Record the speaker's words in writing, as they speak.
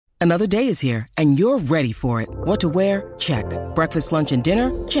Another day is here, and you're ready for it. What to wear? Check. Breakfast, lunch, and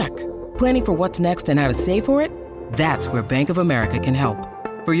dinner? Check. Planning for what's next and how to save for it? That's where Bank of America can help.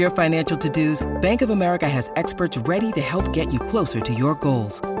 For your financial to-dos, Bank of America has experts ready to help get you closer to your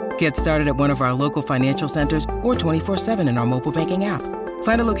goals. Get started at one of our local financial centers or 24/7 in our mobile banking app.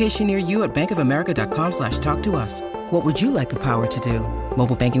 Find a location near you at bankofamerica.com/talktous. What would you like the power to do?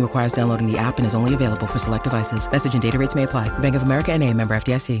 Mobile banking requires downloading the app and is only available for select devices. Message and data rates may apply. Bank of America N.A., member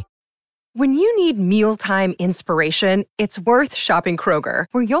FDIC. When you need mealtime inspiration, it's worth shopping Kroger,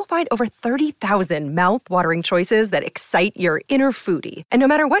 where you'll find over 30,000 mouth-watering choices that excite your inner foodie. And no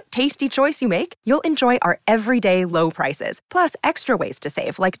matter what tasty choice you make, you'll enjoy our everyday low prices, plus extra ways to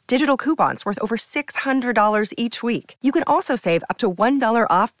save, like digital coupons worth over $600 each week. You can also save up to $1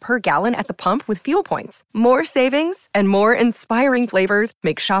 off per gallon at the pump with fuel points. More savings and more inspiring flavors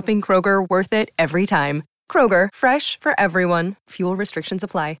make shopping Kroger worth it every time. Kroger, fresh for everyone. Fuel restrictions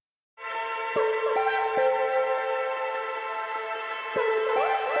apply.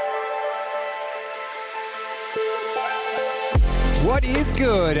 What is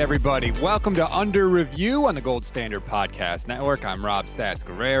good, everybody? Welcome to Under Review on the Gold Standard Podcast Network. I'm Rob Stats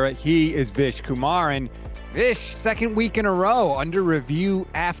Guerrera. He is Vish Kumaran. Vish, second week in a row, Under Review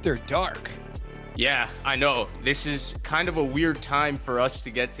After Dark. Yeah, I know. This is kind of a weird time for us to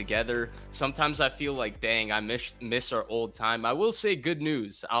get together. Sometimes I feel like, dang, I miss our old time. I will say good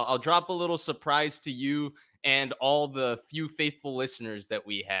news. I'll drop a little surprise to you and all the few faithful listeners that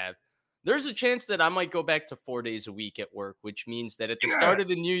we have. There's a chance that I might go back to 4 days a week at work, which means that at the start of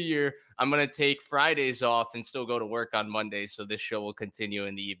the new year, I'm going to take Fridays off and still go to work on Mondays. So this show will continue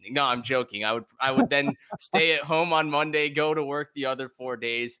in the evening. No, I'm joking. I would then stay at home on Monday, go to work the other 4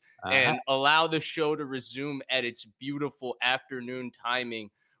 days, and allow the show to resume at its beautiful afternoon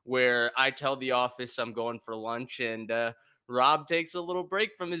timing, where I tell the office I'm going for lunch and Rob takes a little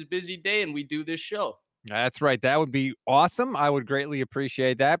break from his busy day and we do this show. That's right. That would be awesome. I would greatly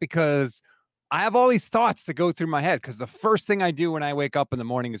appreciate that because I have all these thoughts that go through my head because the first thing I do when I wake up in the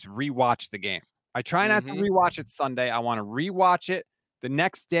morning is rewatch the game. I try not to rewatch it Sunday. I want to rewatch it the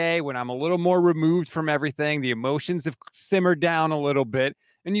next day when I'm a little more removed from everything. The emotions have simmered down a little bit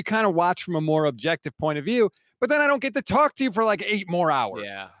and you kind of watch from a more objective point of view, but then I don't get to talk to you for like 8 more hours.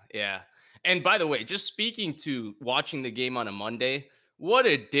 Yeah. And by the way, just speaking to watching the game on a Monday, what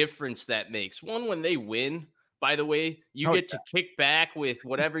a difference that makes. One, when they win, by the way, you get to kick back with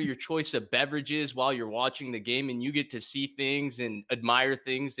whatever your choice of beverage is while you're watching the game, and you get to see things and admire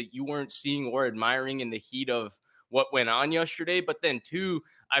things that you weren't seeing or admiring in the heat of what went on yesterday. But then two,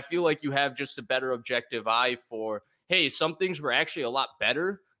 I feel like you have just a better objective eye for, hey, some things were actually a lot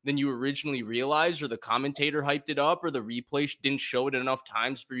better than you originally realized, or the commentator hyped it up, or the replay didn't show it enough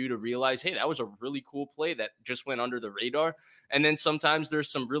times for you to realize, hey, that was a really cool play that just went under the radar. And then sometimes there's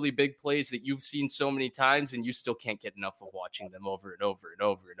some really big plays that you've seen so many times and you still can't get enough of watching them over and over and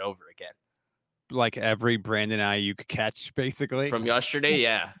over and over again. Like every Brandon Ayuk catch, basically. From yesterday,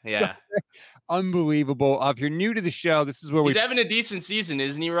 yeah. Unbelievable. If you're new to the show, this is where he's having a decent season,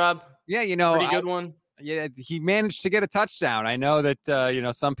 isn't he, Rob? Yeah, pretty good one. Yeah, he managed to get a touchdown. I know that,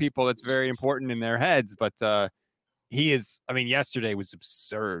 some people, that's very important in their heads, but he is, yesterday was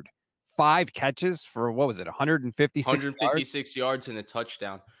absurd. 5 catches for, 156 yards and a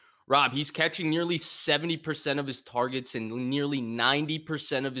touchdown. Rob, he's catching nearly 70% of his targets, and nearly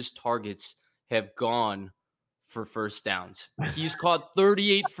 90% of his targets have gone for first downs. He's caught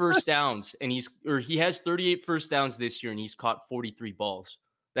 38 first downs, and he has 38 first downs this year, and he's caught 43 balls.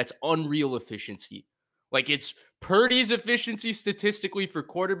 That's unreal efficiency. Like, it's Purdy's efficiency statistically for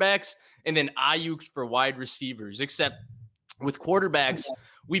quarterbacks and then Ayuk's for wide receivers. Except with quarterbacks,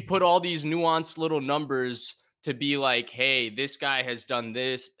 we put all these nuanced little numbers to be like, hey, this guy has done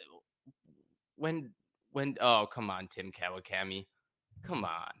this. Oh, come on, Tim Kawakami. Come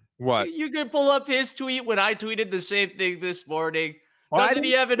on. What? You can pull up his tweet when I tweeted the same thing this morning. Doesn't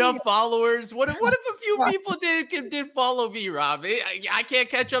he have enough followers? What if a few people did follow me, Rob? I can't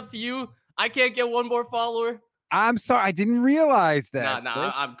catch up to you. I can't get one more follower. I'm sorry. I didn't realize that.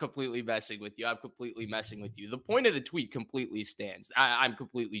 No, I'm completely messing with you. The point of the tweet completely stands. I'm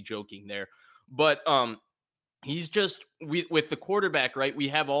completely joking there. But he's just, with the quarterback, right? We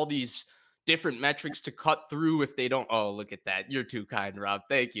have all these different metrics to cut through if they don't. Oh, look at that. You're too kind, Rob.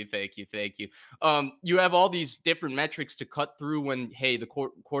 Thank you. You have all these different metrics to cut through when, hey, the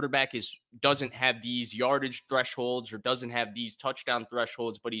quarterback doesn't have these yardage thresholds or doesn't have these touchdown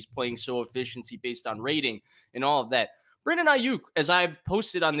thresholds, but he's playing so efficiency based on rating and all of that. Brandon Ayuk, as I've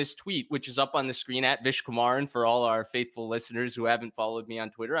posted on this tweet, which is up on the screen at Vish Kumaran for all our faithful listeners who haven't followed me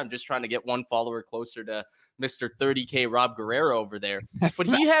on Twitter. I'm just trying to get one follower closer to Mr. 30K Rob Guerrero over there. But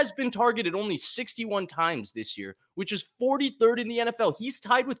he has been targeted only 61 times this year, which is 43rd in the NFL. He's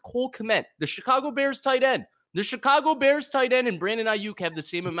tied with Cole Kmet, the Chicago Bears tight end. The Chicago Bears tight end and Brandon Ayuk have the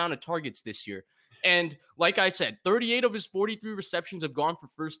same amount of targets this year. And like I said, 38 of his 43 receptions have gone for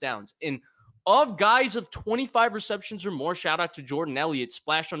first downs. And of guys of 25 receptions or more, shout out to Jordan Elliott,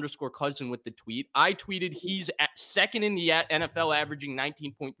 /_cousin with the tweet. I tweeted he's at second in the NFL averaging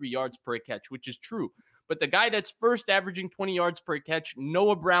 19.3 yards per catch, which is true. But the guy that's first averaging 20 yards per catch,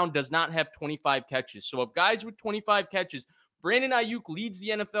 Noah Brown, does not have 25 catches. So of guys with 25 catches, Brandon Ayuk leads the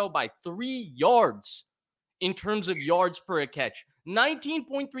NFL by 3 yards in terms of yards per catch.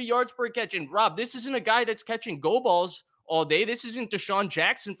 19.3 yards per catch. And Rob, this isn't a guy that's catching go balls all day. This isn't Deshaun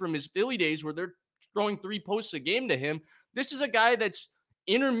Jackson from his Philly days where they're throwing 3 posts a game to him. This is a guy that's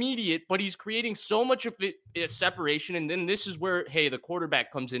intermediate, but he's creating so much of it, separation. And then this is where, hey, the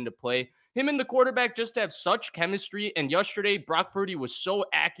quarterback comes into play. Him and the quarterback just have such chemistry. And yesterday, Brock Purdy was so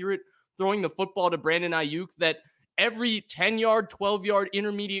accurate throwing the football to Brandon Ayuk that every 10-yard, 12-yard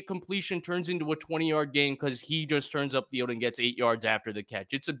intermediate completion turns into a 20-yard gain because he just turns up the field and gets 8 yards after the catch.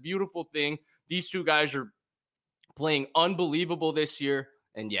 It's a beautiful thing. These two guys are playing unbelievable this year.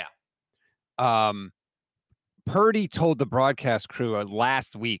 And yeah. Purdy told the broadcast crew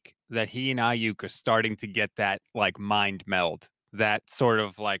last week that he and Ayuk are starting to get that like mind meld, that sort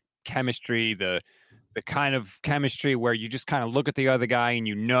of like chemistry, the kind of chemistry where you just kind of look at the other guy and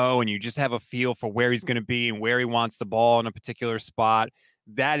you just have a feel for where he's going to be and where he wants the ball in a particular spot.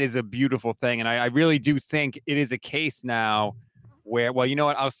 That is a beautiful thing. And I really do think it is a case now where, well, you know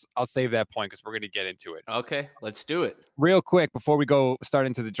what? I'll save that point because we're going to get into it. Okay, let's do it. Real quick, before we go start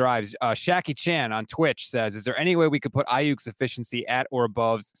into the drives, Shaki Chan on Twitch says, is there any way we could put Ayuk's efficiency at or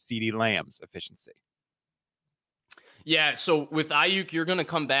above CeeDee Lamb's efficiency? Yeah, so with Ayuk, you're going to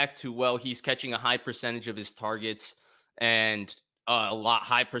come back to, well, he's catching a high percentage of his targets, and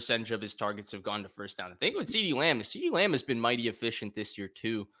high percentage of his targets have gone to first down. The thing with CeeDee Lamb has been mighty efficient this year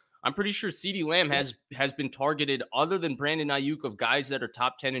too. I'm pretty sure CeeDee Lamb has been targeted, other than Brandon Ayuk, of guys that are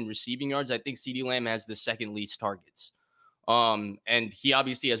top 10 in receiving yards. I think CeeDee Lamb has the second least targets. And he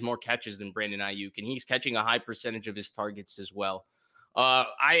obviously has more catches than Brandon Ayuk, and he's catching a high percentage of his targets as well.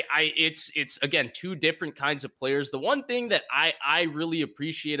 It's again, two different kinds of players. The one thing that I really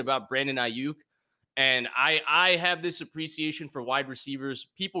appreciate about Brandon Ayuk, and I have this appreciation for wide receivers,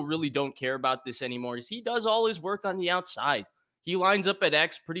 people really don't care about this anymore, is he does all his work on the outside. He lines up at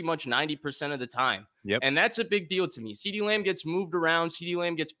X pretty much 90% of the time. Yep. And that's a big deal to me. CeeDee Lamb gets moved around. CeeDee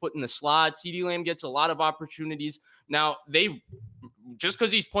Lamb gets put in the slot. CeeDee Lamb gets a lot of opportunities. Now, just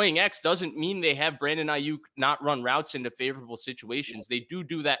because he's playing X doesn't mean they have Brandon Ayuk not run routes into favorable situations. They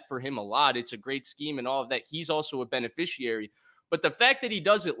do that for him a lot. It's a great scheme and all of that. He's also a beneficiary. But the fact that he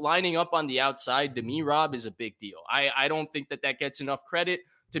does it lining up on the outside, to me, Rob, is a big deal. I don't think that gets enough credit.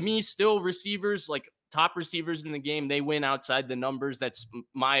 To me, still receivers, like top receivers in the game, they win outside the numbers. That's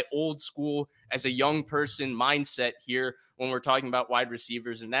my old school as a young person mindset here when we're talking about wide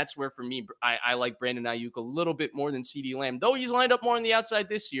receivers. And that's where, for me, I like Brandon Ayuk a little bit more than CeeDee Lamb. Though he's lined up more on the outside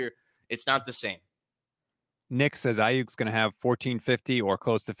this year, it's not the same. Nick says Ayuk's going to have 1,450 or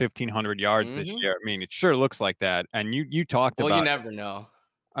close to 1,500 yards this year. I mean, it sure looks like that. And you talked about... Well, you never know.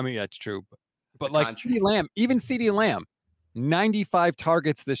 I mean, that's true. But like CeeDee Lamb, even CeeDee Lamb, 95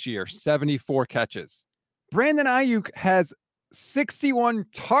 targets this year, 74 catches. Brandon Ayuk has 61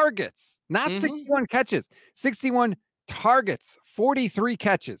 targets, not 61 catches, 61 targets, 43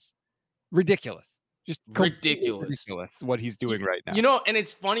 catches. Ridiculous. Just ridiculous what he's doing right now. You know, and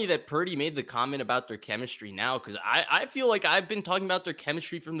it's funny that Purdy made the comment about their chemistry now, because I feel like I've been talking about their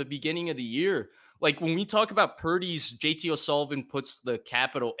chemistry from the beginning of the year. Like when we talk about Purdy's, JT O'Sullivan puts the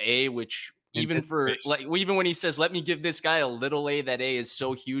capital A, which even when he says, let me give this guy a little A, that A is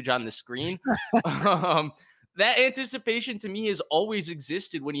so huge on the screen. That anticipation to me has always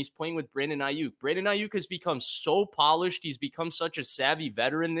existed when he's playing with Brandon Ayuk. Brandon Ayuk has become so polished. He's become such a savvy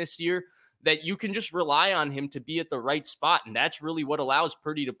veteran this year that you can just rely on him to be at the right spot. And that's really what allows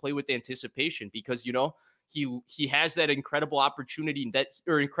Purdy to play with anticipation, because, you know, he has that incredible opportunity,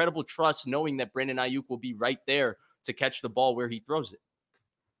 or incredible trust, knowing that Brandon Ayuk will be right there to catch the ball where he throws it.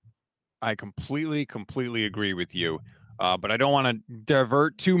 I completely agree with you. But I don't want to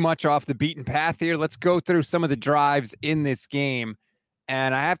divert too much off the beaten path here. Let's go through some of the drives in this game.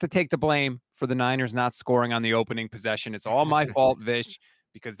 And I have to take the blame for the Niners not scoring on the opening possession. It's all my fault, Vish,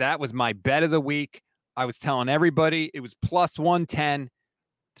 because that was my bet of the week. I was telling everybody it was plus 110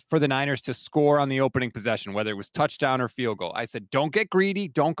 for the Niners to score on the opening possession, whether it was touchdown or field goal. I said, don't get greedy.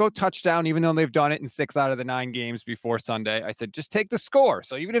 Don't go touchdown, even though they've done it in 6 out of the 9 games before Sunday. I said, just take the score.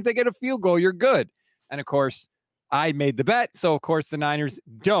 So even if they get a field goal, you're good. And of course, I made the bet. So of course, the Niners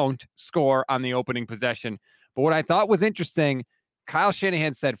don't score on the opening possession. But what I thought was interesting, Kyle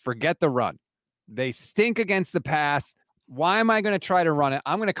Shanahan said, forget the run. They stink against the pass. Why am I going to try to run it?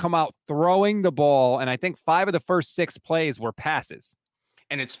 I'm going to come out throwing the ball. And I think 5 of the first 6 plays were passes.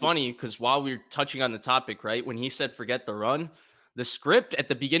 And it's funny because while we're touching on the topic, right, when he said forget the run, the script at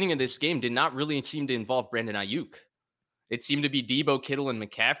the beginning of this game did not really seem to involve Brandon Ayuk. It seemed to be Debo, Kittle, and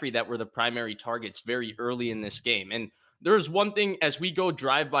McCaffrey that were the primary targets very early in this game. And there's one thing, as we go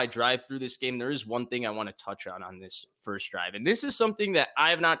drive by drive through this game, there is one thing I want to touch on this first drive. And this is something that I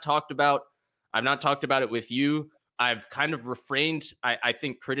have not talked about. I've not talked about it with you. I've kind of refrained, I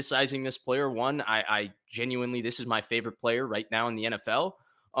think, criticizing this player. One, I genuinely, this is my favorite player right now in the NFL.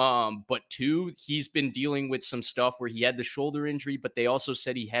 But 2, he's been dealing with some stuff where he had the shoulder injury, but they also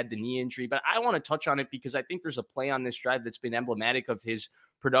said he had the knee injury. But I want to touch on it because I think there's a play on this drive that's been emblematic of his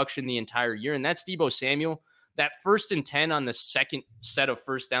production the entire year, and that's Debo Samuel. That 1st and 10 on the second set of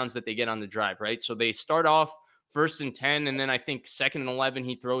first downs that they get on the drive, right? So they start off 1st and 10, and then I think 2nd and 11,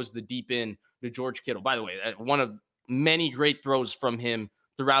 he throws the deep in to George Kittle. By the way, one of many great throws from him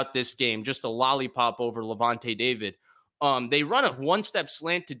throughout this game, just a lollipop over Levante David. They run a one-step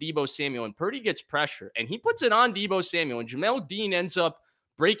slant to Debo Samuel, and Purdy gets pressure, and he puts it on Debo Samuel, and Jamel Dean ends up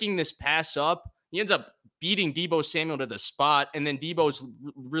breaking this pass up. He ends up beating Debo Samuel to the spot, and then Debo's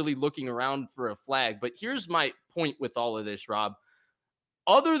really looking around for a flag. But here's my point with all of this, Rob.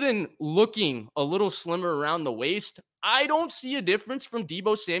 Other than looking a little slimmer around the waist, I don't see a difference from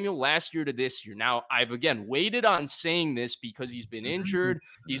Debo Samuel last year to this year. Now, I've, again, waited on saying this because he's been injured.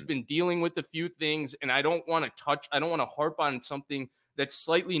 He's been dealing with a few things, and I don't want to harp on something that's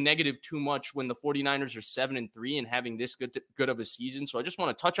slightly negative too much when the 49ers are 7-3 and having this good of a season. So I just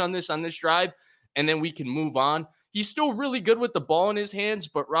want to touch on this drive, and then we can move on. He's still really good with the ball in his hands,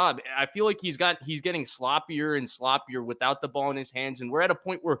 but Rob, I feel like he's getting sloppier and sloppier without the ball in his hands. And we're at a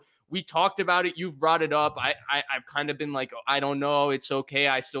point where we talked about it. You've brought it up. I've kind of been like, I don't know. It's okay.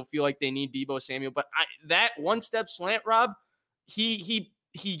 I still feel like they need Debo Samuel, but that one-step slant, Rob, he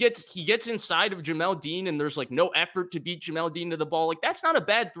gets inside of Jamel Dean, and there's like no effort to beat Jamel Dean to the ball. Like, that's not a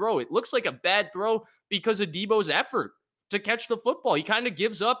bad throw. It looks like a bad throw because of Debo's effort to catch the football. He kind of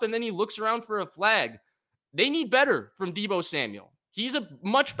gives up, and then he looks around for a flag. They need better from Debo Samuel. He's a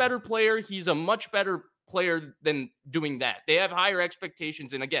much better player. He's a much better player than doing that. They have higher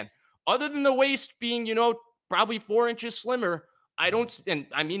expectations. And again, other than the waist being, probably 4 inches slimmer, and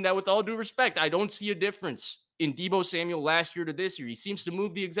I mean that with all due respect, I don't see a difference in Debo Samuel last year to this year. He seems to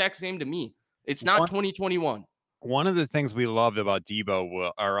move the exact same to me. It's not 2021. One of the things we loved about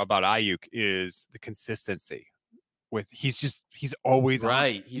Debo or about Ayuk is the consistency. He's always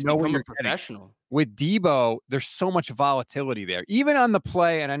right. He's become a professional. With Debo, there's so much volatility there. Even on the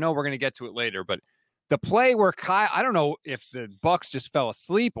play, and I know we're going to get to it later, but the play where Kyle, I don't know if the Bucs just fell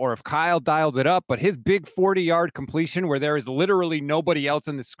asleep or if Kyle dialed it up, but his big 40-yard completion where there is literally nobody else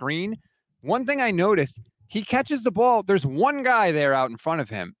in the screen. One thing I noticed, he catches the ball. There's one guy there out in front of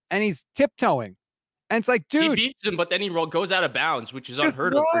him, and he's tiptoeing. And it's like, dude. He beats him, but then he goes out of bounds, which is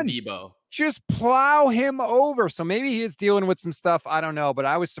unheard of for Debo. Just plow him over. So maybe he is dealing with some stuff. I don't know, but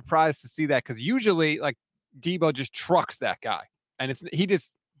I was surprised to see that because usually, like, Debo just trucks that guy, and he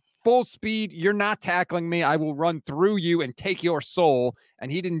just full speed. You're not tackling me. I will run through you and take your soul.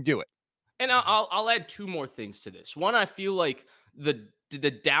 And he didn't do it. And I'll add 2 more things to this. One, I feel like the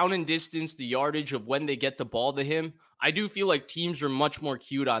down and distance, the yardage of when they get the ball to him, I do feel like teams are much more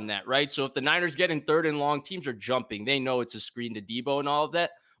cued on that, right? So if the Niners get in 3rd and long, teams are jumping. They know it's a screen to Debo and all of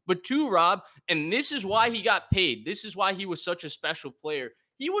that. But 2, Rob, and this is why he got paid. This is why he was such a special player.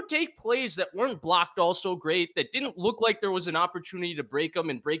 He would take plays that weren't blocked also great, that didn't look like there was an opportunity to break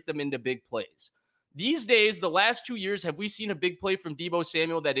them and break them into big plays. These days, the last 2 years, have we seen a big play from Debo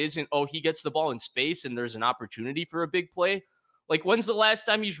Samuel that isn't, he gets the ball in space and there's an opportunity for a big play? Like, when's the last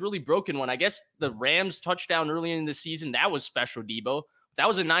time he's really broken one? I guess the Rams touchdown early in the season, that was special, Debo. That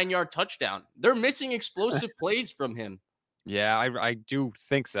was a 9-yard touchdown. They're missing explosive plays from him. Yeah, I do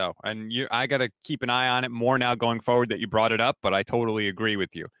think so. And I got to keep an eye on it more now going forward that you brought it up, but I totally agree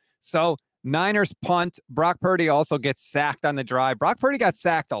with you. So Niners punt. Brock Purdy also gets sacked on the drive. Brock Purdy got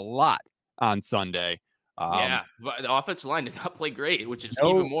sacked a lot on Sunday. Yeah, but the offensive line did not play great, which is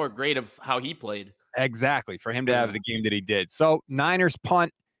even more great of how he played. Exactly, for him to have the game that he did. So Niners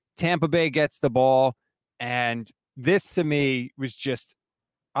punt. Tampa Bay gets the ball. And this to me was just,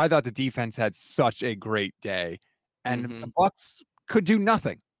 I thought the defense had such a great day. And the Bucs could do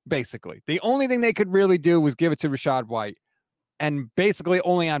nothing, basically. The only thing they could really do was give it to Rachaad White, and basically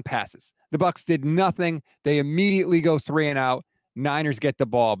only on passes. The Bucs did nothing. They immediately go 3 and out. Niners get the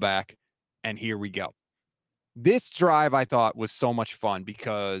ball back, and here we go. This drive I thought was so much fun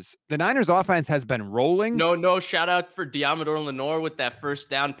because the Niners offense has been rolling. No, shout out for Diamador Lenore with that first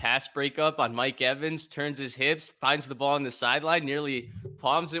down pass breakup on Mike Evans, turns his hips, finds the ball on the sideline, nearly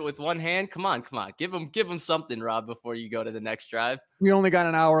palms it with one hand. Come on. Give him something, Rob, before you go to the next drive. We only got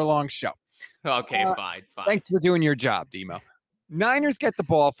an hour-long show. Okay, fine. Thanks for doing your job, Demo. Niners get the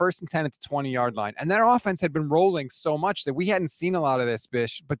ball 1st and 10 at the 20-yard line, and their offense had been rolling so much that we hadn't seen a lot of this,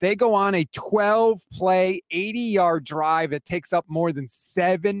 Bish, but they go on a 12-play, 80-yard drive that takes up more than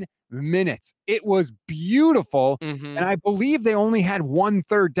 7 minutes. It was beautiful, and I believe they only had 1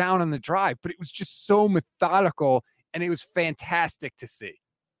 third down on the drive, but it was just so methodical, and it was fantastic to see.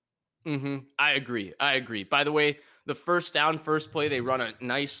 I agree. By the way, the first play, they run a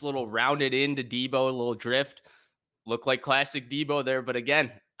nice little rounded into Debo, a little drift. Looked like classic Debo there, but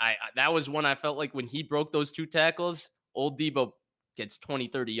again, that was one I felt like when he broke those 2 tackles, old Debo gets 20,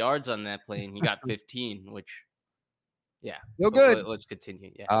 30 yards on that play, and he got 15, which, yeah. No good. Let's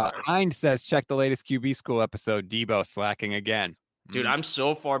continue. Yeah. Hind says, check the latest QB School episode, Debo slacking again. Dude, I'm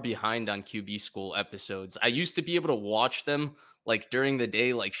so far behind on QB School episodes. I used to be able to watch them like during the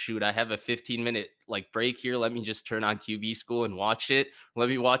day, like, shoot, I have a 15-minute like break here. Let me just turn on QB School and watch it. Let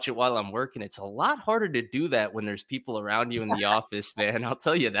me watch it while I'm working. It's a lot harder to do that when there's people around you in the office, man. I'll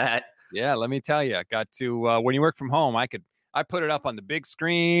tell you that. Yeah, let me tell you, I got to, when you work from home, I put it up on the big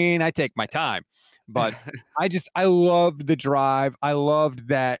screen. I take my time, but I loved the drive. I loved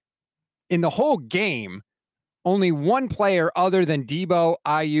that in the whole game, only one player other than Debo,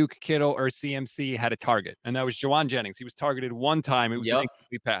 Ayuk, Kittle, or CMC had a target, and that was Jawan Jennings. He was targeted one time. It was an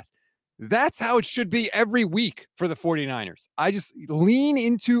incomplete pass. That's how it should be every week for the 49ers. I just lean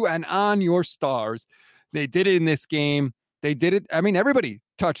into and on your stars. They did it in this game. They did it. I mean, everybody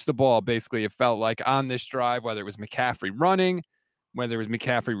touched the ball, basically, it felt like, on this drive, whether it was McCaffrey running, whether it was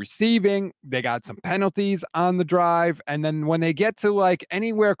McCaffrey receiving. They got some penalties on the drive. And then when they get to like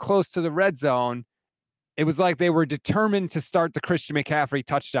anywhere close to the red zone, it was like they were determined to start the Christian McCaffrey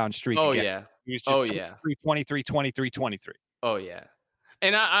touchdown streak again. Yeah. He was just 23. Oh, yeah.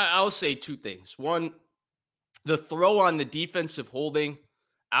 And I'll say 2 things. One, the throw on the defensive holding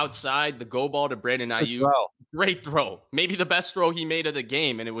outside, the go ball to Brandon Ayuk. Great throw. Maybe the best throw he made of the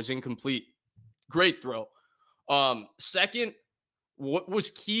game, and it was incomplete. Great throw. Second, what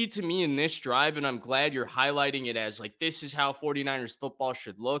was key to me in this drive, and I'm glad you're highlighting it as like this is how 49ers football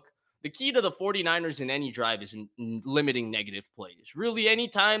should look. The key to the 49ers in any drive is limiting negative plays. Really,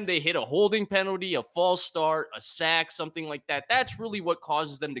 anytime they hit a holding penalty, a false start, a sack, something like that, that's really what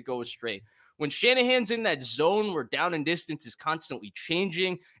causes them to go astray. When Shanahan's in that zone where down and distance is constantly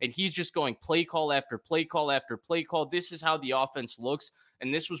changing and he's just going play call after play call after play call, this is how the offense looks.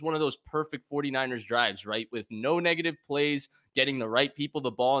 And this was one of those perfect 49ers drives, right? With no negative plays, getting the right people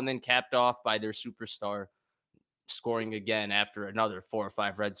the ball, and then capped off by their superstar scoring again after another 4 or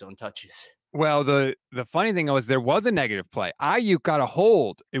 5 red zone touches. Well, the funny thing was there was a negative play. Ayuk got a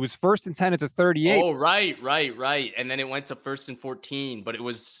hold. It was 1st and 10 at the 38. Oh, right. And then it went to 1st and 14, but it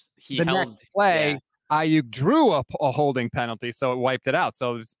was the next play. Yeah. Ayuk drew up a holding penalty, so it wiped it out.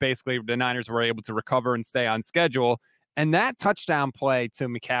 So it's basically the Niners were able to recover and stay on schedule. And that touchdown play to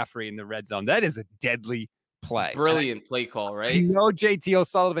McCaffrey in the red zone, that is a deadly play. Brilliant play call, right? I know JT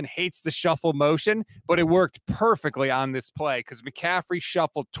O'Sullivan hates the shuffle motion, but it worked perfectly on this play because McCaffrey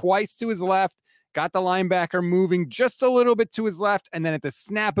shuffled twice to his left, got the linebacker moving just a little bit to his left, and then at the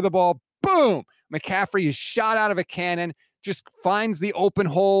snap of the ball, boom, McCaffrey is shot out of a cannon, just finds the open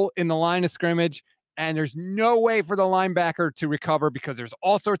hole in the line of scrimmage, and there's no way for the linebacker to recover because there's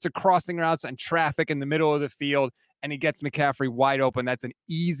all sorts of crossing routes and traffic in the middle of the field, and he gets McCaffrey wide open. That's an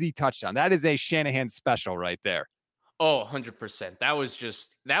easy touchdown. That is a Shanahan special right there. Oh, 100%.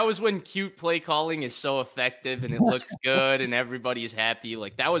 That was when cute play calling is so effective and it looks good and everybody is happy.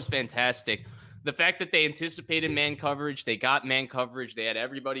 Like, that was fantastic. The fact that they anticipated man coverage, they got man coverage, they had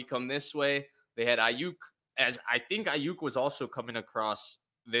everybody come this way. They had Ayuk, as I think Ayuk was also coming across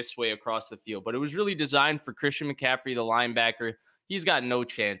this way across the field, but it was really designed for Christian McCaffrey, the linebacker. He's got no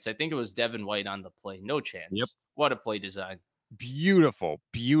chance. I think it was Devin White on the play. No chance. Yep. What a play design. Beautiful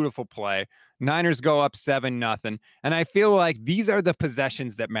play. Niners go up 7-0. And I feel like these are the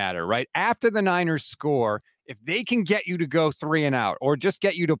possessions that matter, right? After the Niners score, if they can get you to go 3 and out or just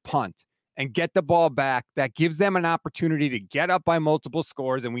get you to punt and get the ball back, that gives them an opportunity to get up by multiple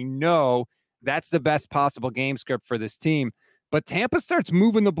scores. And we know that's the best possible game script for this team. But Tampa starts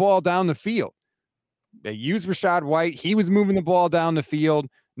moving the ball down the field. They use Rachaad White. He was moving the ball down the field.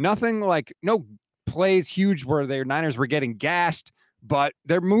 Nothing like, no plays huge where their Niners were getting gashed, but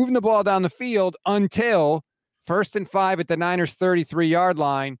they're moving the ball down the field until 1st and 5 at the Niners 33-yard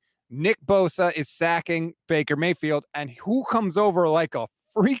line. Nick Bosa is sacking Baker Mayfield, and who comes over like a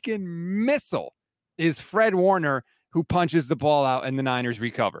freaking missile is Fred Warner, who punches the ball out and the Niners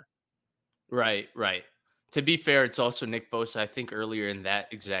recover. Right. To be fair, it's also Nick Bosa. I think earlier in that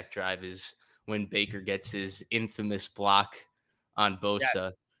exact drive is when Baker gets his infamous block on Bosa.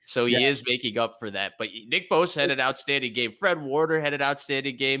 Yes. So he is making up for that. But Nick Bosa had an outstanding game. Fred Warner had an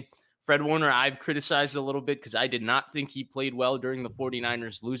outstanding game. Fred Warner, I've criticized a little bit because I did not think he played well during the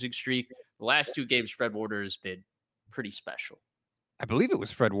 49ers losing streak. The last 2 games, Fred Warner has been pretty special. I believe it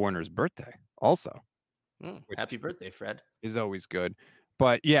was Fred Warner's birthday also. Happy birthday, Fred. Is always good.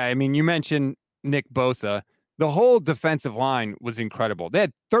 But yeah, I mean, you mentioned Nick Bosa. The whole defensive line was incredible. They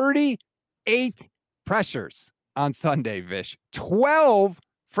had 38 pressures on Sunday, Vish. 12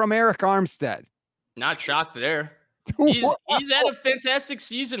 from Eric Armstead. Not shocked there. He's had a fantastic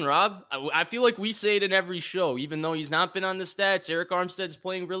season, Rob. I feel like we say it in every show, even though he's not been on the stats. Eric Armstead's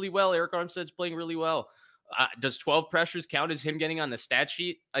playing really well. Does 12 pressures count as him getting on the stat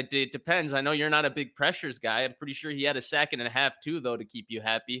sheet? It depends. I know you're not a big pressures guy. I'm pretty sure he had a sack and a half too, though, to keep you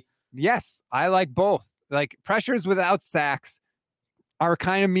happy. Yes, I like both. Like pressures without sacks are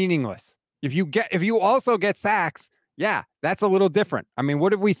kind of meaningless. If you also get sacks, yeah, that's a little different. I mean,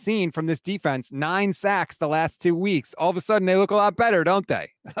 what have we seen from this defense? 9 sacks the last 2 weeks. All of a sudden, they look a lot better, don't they?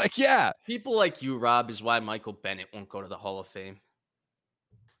 Like, yeah. People like you, Rob, is why Michael Bennett won't go to the Hall of Fame.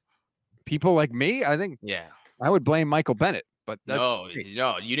 People like me, I think. Yeah, I would blame Michael Bennett, but that's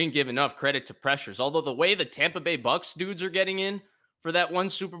no, you didn't give enough credit to pressures. Although the way the Tampa Bay Bucks dudes are getting in for that one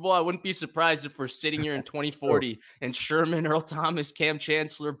Super Bowl, I wouldn't be surprised if we're sitting here in 2040 and Sherman, Earl Thomas, Cam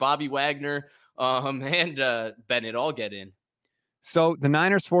Chancellor, Bobby Wagner, and Bennett all get in. So the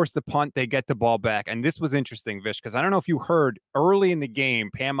Niners force the punt. They get the ball back. And this was interesting, Vish, because I don't know if you heard early in the game,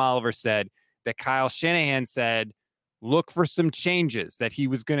 Pam Oliver said that Kyle Shanahan said, look for some changes, that he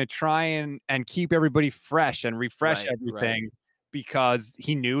was going to try and keep everybody fresh and refresh everything because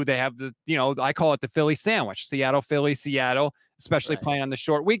he knew they have the, I call it the Philly sandwich, Seattle, Philly, Seattle, especially playing on the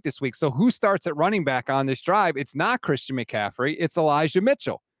short week this week. So who starts at running back on this drive? It's not Christian McCaffrey. It's Elijah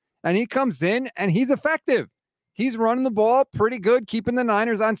Mitchell. And he comes in and he's effective. He's running the ball pretty good, keeping the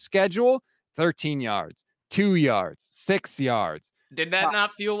Niners on schedule. 13 yards, 2 yards, 6 yards. Did that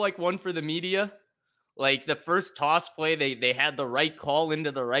not feel like one for the media? Like the first toss play, they had the right call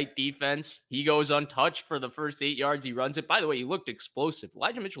into the right defense. He goes untouched for the first 8 yards. He runs it. By the way, he looked explosive.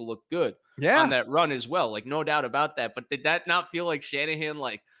 Elijah Mitchell looked good on that run as well. Like, no doubt about that. But did that not feel like Shanahan,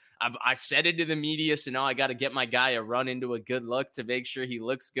 like, I said it to the media, so now I got to get my guy a run into a good look to make sure he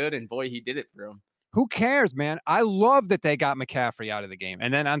looks good. And boy, he did it for him. Who cares, man? I love that they got McCaffrey out of the game.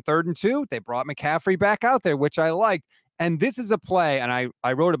 And then on 3rd and 2, they brought McCaffrey back out there, which I liked. And this is a play, and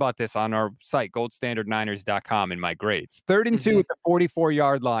I wrote about this on our site, goldstandardniners.com, in my grades. 3rd and 2 at the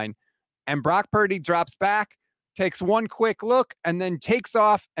 44-yard line, and Brock Purdy drops back, takes one quick look, and then takes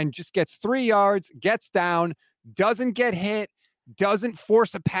off and just gets 3 yards, gets down, doesn't get hit, doesn't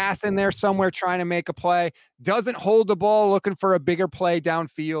force a pass in there somewhere trying to make a play, doesn't hold the ball looking for a bigger play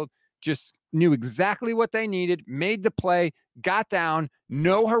downfield, just knew exactly what they needed, made the play, got down,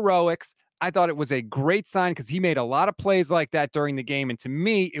 no heroics. I thought it was a great sign because he made a lot of plays like that during the game. And to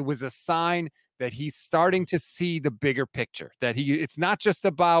me, it was a sign that he's starting to see the bigger picture, that it's not just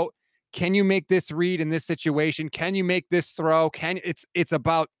about, can you make this read in this situation? Can you make this throw? It's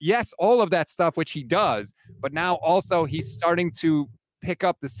about, yes, all of that stuff, which he does, but now also he's starting to pick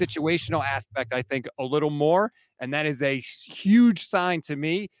up the situational aspect, I think, a little more. And that is a huge sign to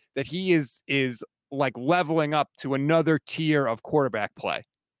me that he is like leveling up to another tier of quarterback play.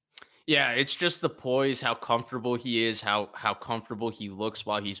 Yeah, it's just the poise, how comfortable he is, how comfortable he looks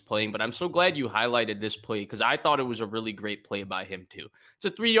while he's playing. But I'm so glad you highlighted this play because I thought it was a really great play by him too. It's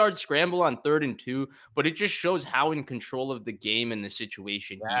a 3-yard scramble on 3rd and 2, but it just shows how in control of the game and the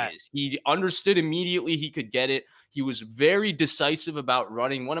situation he is. He understood immediately he could get it. He was very decisive about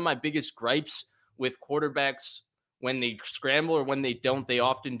running. One of my biggest gripes with quarterbacks when they scramble or when they don't, they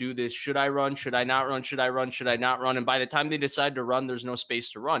often do this. Should I run? Should I not run? Should I run? Should I not run? And by the time they decide to run, there's no space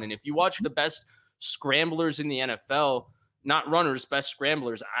to run. And if you watch the best scramblers in the NFL, not runners, best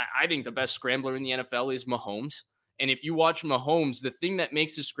scramblers, I think the best scrambler in the NFL is Mahomes. And if you watch Mahomes, the thing that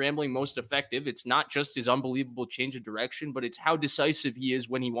makes his scrambling most effective, it's not just his unbelievable change of direction, but it's how decisive he is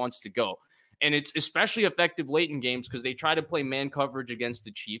when he wants to go. And it's especially effective late in games because they try to play man coverage against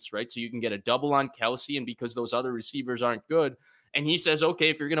the Chiefs, right? So you can get a double on Kelsey, and because those other receivers aren't good. And he says,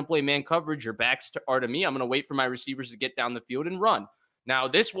 okay, if you're going to play man coverage, your backs are to me. I'm going to wait for my receivers to get down the field and run. Now,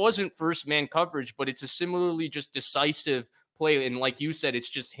 this wasn't first man coverage, but it's a similarly just decisive play. And like you said, it's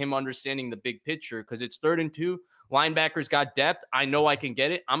just him understanding the big picture because it's 3rd and 2. Linebackers got depth. I know I can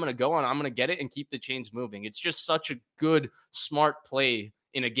get it. I'm going to go and I'm going to get it and keep the chains moving. It's just such a good, smart play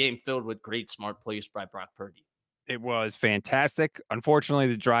in a game filled with great, smart plays by Brock Purdy. It was fantastic. Unfortunately,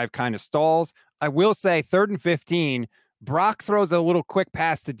 the drive kind of stalls. I will say 3rd and 15, Brock throws a little quick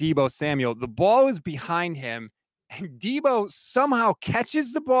pass to Deebo Samuel. The ball is behind him, and Deebo somehow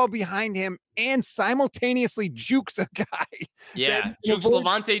catches the ball behind him and simultaneously jukes a guy. Yeah, jukes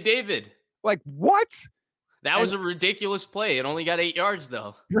Levante David. Like, what? That was a ridiculous play. It only got 8 yards,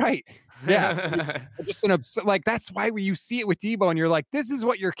 though. Right. Yeah. Just an like, that's why you see it with Deebo, and you're like, this is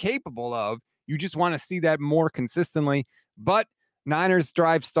what you're capable of. You just want to see that more consistently. But Niners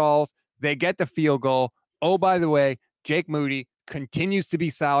drive stalls. They get the field goal. Oh, by the way, Jake Moody continues to be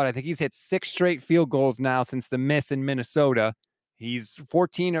solid. I think he's hit 6 straight field goals now since the miss in Minnesota. He's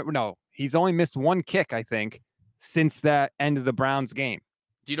 14. No, he's only missed 1 kick, I think, since that end of the Browns game.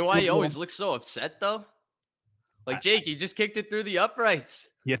 Do you know why he always looks so upset, though? Like, Jake, you just kicked it through the uprights.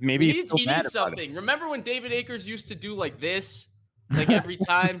 Yeah, maybe he needs something. Remember when David Akers used to do like this, like every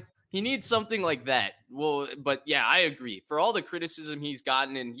time? He needs something like that. Well, but yeah, I agree. For all the criticism he's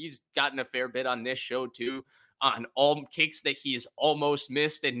gotten, and he's gotten a fair bit on this show too, on all kicks that he's almost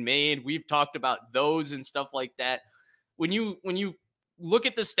missed and made. We've talked about those and stuff like that. When you look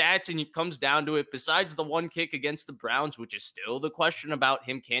at the stats and it comes down to it, besides the 1 kick against the Browns, which is still the question about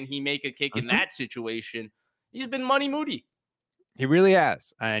him, can he make a kick in that situation? He's been money moody. He really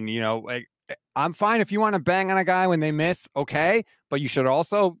has. And, like, I'm fine if you want to bang on a guy when they miss, okay, but you should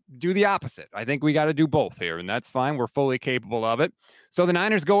also do the opposite. I think we got to do both here, and that's fine. We're fully capable of it. So the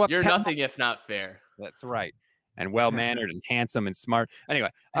Niners go up. You're nothing if not fair. That's right. And well-mannered and handsome and smart. Anyway,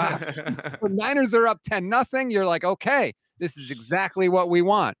 the Niners are up 10-0. You're like, okay, this is exactly what we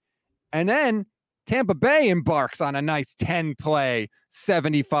want. And then Tampa Bay embarks on a nice 10-play,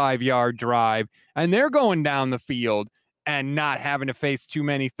 75-yard drive, and they're going down the field and not having to face too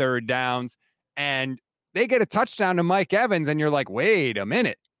many 3rd downs. And they get a touchdown to Mike Evans, and you're like, wait a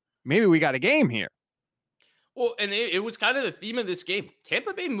minute, maybe we got a game here. Well, and it was kind of the theme of this game.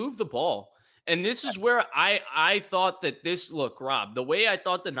 Tampa Bay moved the ball. And this is where I thought that look, Rob, the way I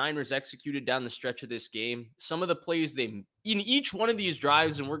thought the Niners executed down the stretch of this game, some of the plays in each one of these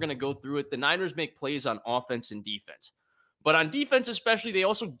drives, and we're going to go through it, the Niners make plays on offense and defense. But on defense especially, they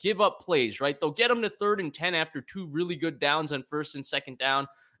also give up plays, right? They'll get them to 3rd and 10 after 2 really good downs on 1st and 2nd down,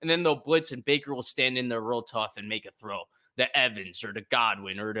 and then they'll blitz, and Baker will stand in there real tough and make a throw to Evans or to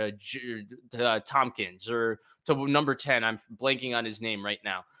Godwin or to Tompkins or to number 10. I'm blanking on his name right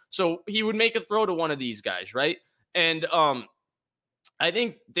now. So he would make a throw to one of these guys, right? And I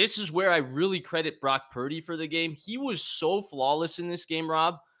think this is where I really credit Brock Purdy for the game. He was so flawless in this game,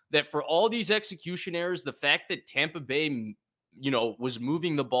 Rob, that for all these execution errors, the fact that Tampa Bay, was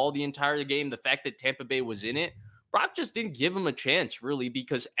moving the ball the entire game, the fact that Tampa Bay was in it, Brock just didn't give him a chance, really,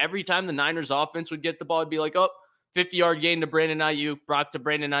 because every time the Niners offense would get the ball, it'd be like, 50-yard gain to Brandon Ayuk, Brock to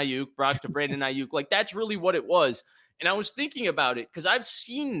Brandon Ayuk, Brock to Brandon Ayuk. Like, that's really what it was. And I was thinking about it because I've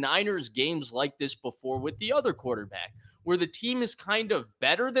seen Niners games like this before with the other quarterback, where the team is kind of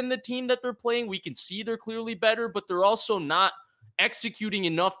better than the team that they're playing. We can see they're clearly better, but they're also not executing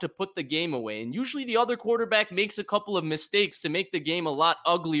enough to put the game away. And usually the other quarterback makes a couple of mistakes to make the game a lot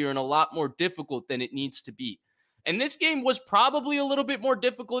uglier and a lot more difficult than it needs to be. And this game was probably a little bit more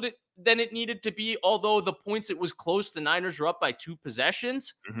difficult than it needed to be, although the points it was close, the Niners were up by 2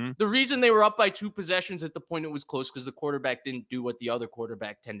 possessions. Mm-hmm. The reason they were up by 2 possessions at the point it was close because the quarterback didn't do what the other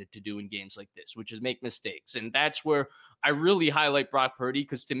quarterback tended to do in games like this, which is make mistakes. And that's where I really highlight Brock Purdy,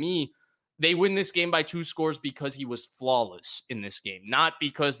 because to me, they win this game by 2 scores because he was flawless in this game, not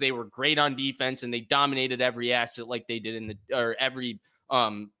because they were great on defense and they dominated every asset like they did every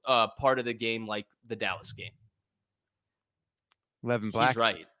part of the game like the Dallas game. Levin Black. He's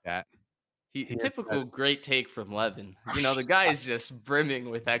right. Typical great take from Levin. The guy is just brimming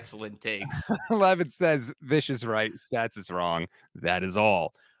with excellent takes. Levin says Vish is right. Stats is wrong. That is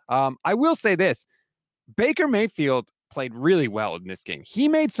all. I will say this. Baker Mayfield played really well in this game. He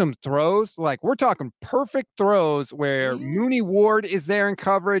made some throws, like we're talking perfect throws where Mooney Ward is there in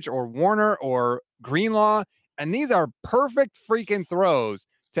coverage, or Warner or Greenlaw. And these are perfect freaking throws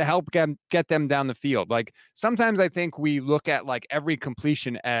to help get them down the field. Like sometimes I think we look at like every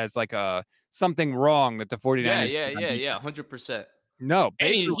completion as like something wrong that the 49ers. Yeah. 100%. No.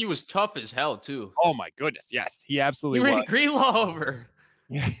 And he was tough as hell too. Oh my goodness. Yes, he absolutely was. He ran Greenlaw over.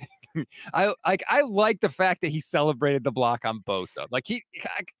 Yeah. I like the fact that he celebrated the block on Bosa. Like he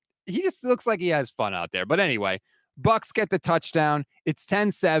just looks like he has fun out there. But anyway, Bucks get the touchdown. It's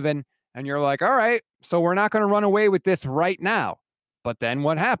 10-7. And you're like, all right, so we're not going to run away with this right now. But then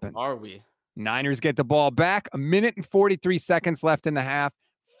what happens? Are we? Niners get the ball back. 1:43 left in the half.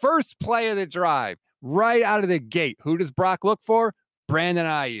 First play of the drive, right out of the gate. Who does Brock look for? Brandon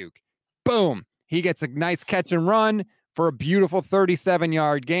Ayuk. Boom. He gets a nice catch and run for a beautiful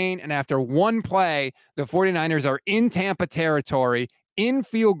 37-yard gain. And after one play, the 49ers are in Tampa territory, in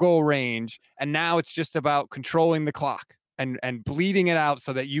field goal range. And now it's just about controlling the clock and bleeding it out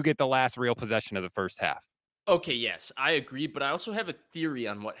so that you get the last real possession of the first half. Okay, yes, I agree, but I also have a theory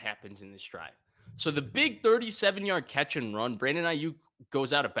on what happens in this drive. So the big 37-yard catch and run, Brandon Ayuk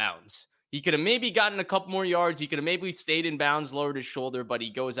goes out of bounds. He could have maybe gotten a couple more yards. He could have maybe stayed in bounds, lowered his shoulder, but he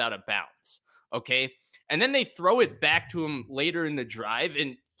goes out of bounds. Okay. And then they throw it back to him later in the drive,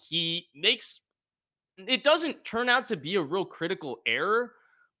 and it doesn't turn out to be a real critical error,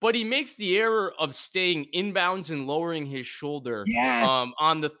 but he makes the error of staying inbounds and lowering his shoulder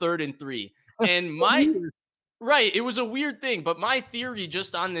on the 3rd and 3. That's so weird. Right. It was a weird thing, but my theory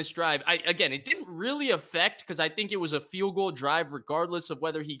just on this drive, it didn't really affect because I think it was a field goal drive, regardless of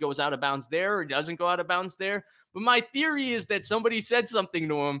whether he goes out of bounds there or doesn't go out of bounds there. But my theory is that somebody said something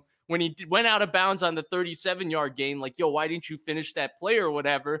to him when he went out of bounds on the 37-yard gain, like, yo, why didn't you finish that play or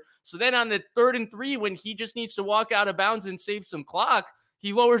whatever? So then on the 3rd and 3, when he just needs to walk out of bounds and save some clock,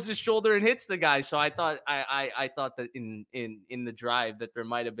 he lowers his shoulder and hits the guy. So I thought that in the drive that there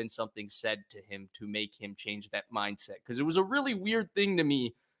might have been something said to him to make him change that mindset, because it was a really weird thing to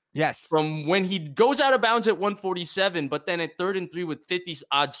me. Yes. From when he goes out of bounds at 147, but then at 3rd and 3 with 50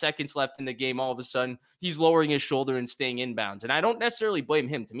 odd seconds left in the game, all of a sudden he's lowering his shoulder and staying inbounds. And I don't necessarily blame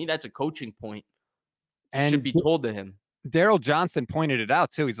him. To me, that's a coaching point. And should be told to him. Daryl Johnston pointed it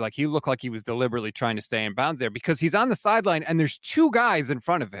out too. He's like, he looked like he was deliberately trying to stay in bounds there because he's on the sideline and there's two guys in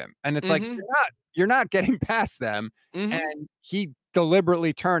front of him. And it's like, you're not getting past them. And he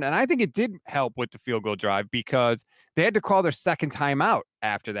deliberately turned. And I think it did help with the field goal drive because they had to call their second timeout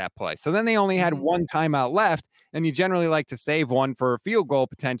after that play. So then they only had one timeout left. And you generally like to save one for a field goal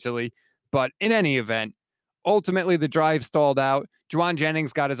potentially. But in any event, ultimately the drive stalled out. Juwan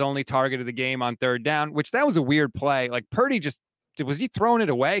Jennings got his only target of the game on 3rd down, which that was a weird play. Like Purdy was he throwing it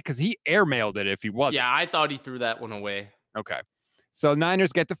away? Because he airmailed it if he wasn't. Yeah, I thought he threw that one away. Okay. So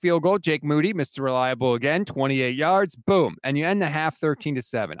Niners get the field goal. Jake Moody, Mr. Reliable again, 28 yards. Boom. And you end the half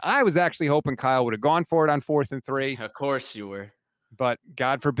 13-7. I was actually hoping Kyle would have gone for it on 4th and 3. Of course you were. But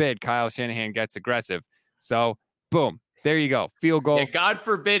God forbid Kyle Shanahan gets aggressive. So boom. There you go. Field goal. Yeah, God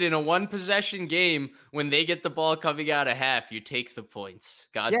forbid in a one-possession game, when they get the ball coming out of half, you take the points.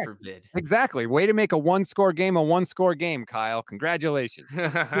 God forbid. Exactly. Way to make a one-score game, Kyle. Congratulations.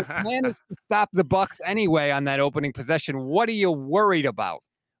 The plan is to stop the Bucs anyway on that opening possession. What are you worried about?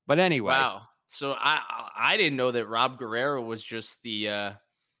 But anyway. Wow. So I didn't know that Rob Guerrero was just the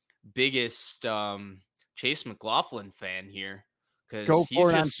biggest Chase McLaughlin fan here. Because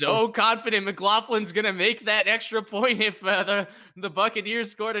he's just so confident McLaughlin's going to make that extra point if the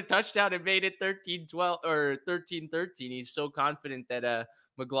Buccaneers scored a touchdown and made it 13-12 or 13-13. He's so confident that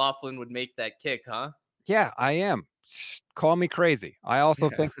McLaughlin would make that kick, huh? Yeah, I am. Call me crazy. I also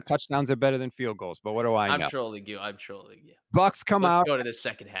think the touchdowns are better than field goals, but what do I know? I'm trolling you. Bucs come out. Let's go to the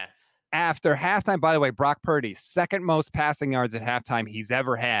second half. After halftime, by the way, Brock Purdy, second most passing yards at halftime he's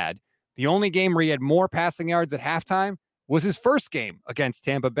ever had. The only game where he had more passing yards at halftime was his first game against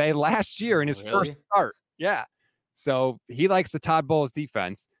Tampa Bay last year in his first start. Yeah. So he likes the Todd Bowles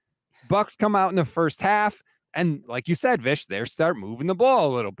defense. Bucs come out in the first half. And like you said, Vish, they start moving the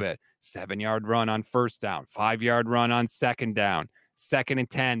ball a little bit. 7-yard run on 1st down, 5-yard run on 2nd down, 2nd and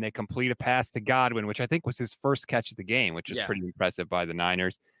 10. They complete a pass to Godwin, which I think was his first catch of the game, which is pretty impressive by the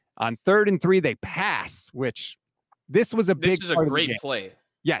Niners. On 3rd and 3, they pass, which this was a great play.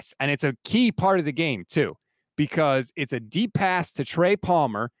 Yes. And it's a key part of the game too, because it's a deep pass to Trey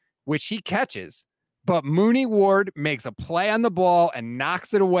Palmer, which he catches, but Mooney Ward makes a play on the ball and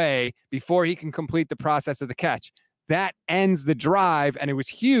knocks it away before he can complete the process of the catch. That ends the drive, and it was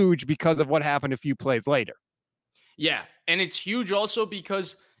huge because of what happened a few plays later. Yeah, and it's huge also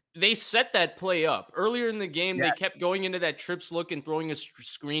because they set that play up. Earlier in the game, they kept going into that trips look and throwing a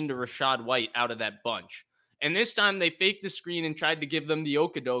screen to Rachaad White out of that bunch. And this time they faked the screen and tried to give them the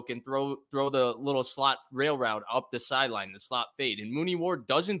okadoke and throw the little slot rail route up the sideline, the slot fade. And Mooney Ward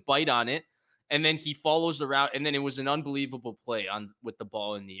doesn't bite on it. And then he follows the route. And then it was an unbelievable play with the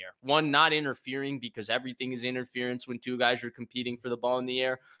ball in the air. One, not interfering because everything is interference when two guys are competing for the ball in the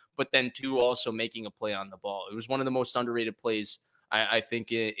air. But then two, also making a play on the ball. It was one of the most underrated plays, I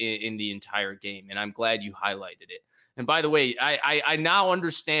think, in the entire game. And I'm glad you highlighted it. And by the way, I now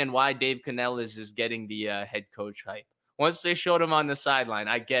understand why Dave Canellis is getting the head coach hype. Once they showed him on the sideline,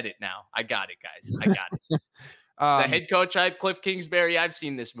 I get it now. I got it, guys. I got it. The head coach hype, Cliff Kingsbury, I've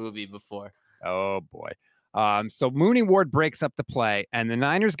seen this movie before. Oh, boy. So Mooney Ward breaks up the play, and the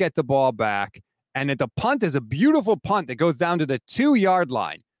Niners get the ball back. And the punt is a beautiful punt that goes down to the 2-yard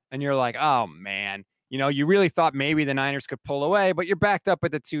line. And you're like, oh, man. You really thought maybe the Niners could pull away, but you're backed up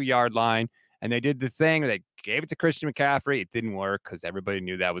at the 2-yard line. And they did the thing. They gave it to Christian McCaffrey. It didn't work because everybody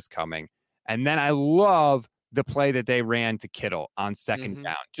knew that was coming. And then I love the play that they ran to Kittle on second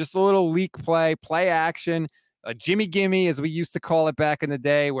down. Just a little leak play action, a Jimmy gimme, as we used to call it back in the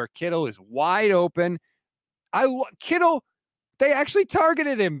day, where Kittle is wide open. Kittle, they actually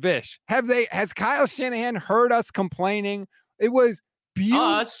targeted him, Vish. Has Kyle Shanahan heard us complaining? It was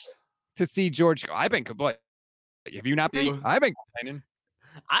beautiful to see George. I've been complaining. Have you not been? I've been complaining.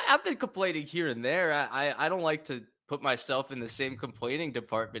 I've been complaining here and there. I don't like to put myself in the same complaining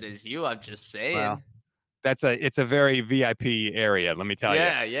department as you. I'm just saying. Well, it's a very VIP area, let me tell you.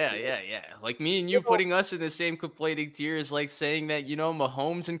 Yeah. Like me and you putting us in the same complaining tier is like saying that,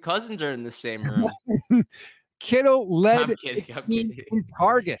 Mahomes and Cousins are in the same room. Kittle led I'm kidding. in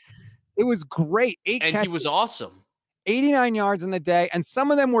targets. It was great. And catches, he was awesome. 89 yards in the day, and some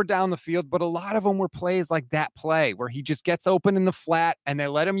of them were down the field, but a lot of them were plays like that play where he just gets open in the flat and they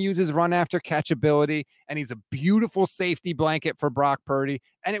let him use his run after catch ability, and he's a beautiful safety blanket for Brock Purdy,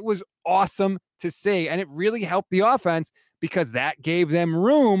 and it was awesome to see, and it really helped the offense because that gave them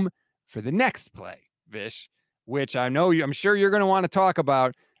room for the next play, Vish, which I'm sure you're going to want to talk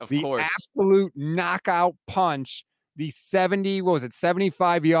about. Of course. Absolute knockout punch, the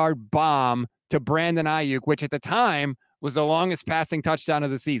 75-yard bomb to Brandon Ayuk, which at the time was the longest passing touchdown of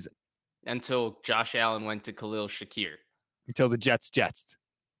the season. Until Josh Allen went to Khalil Shakir. Until the Jets.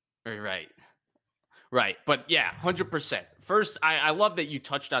 Right. But yeah, 100%. First, I love that you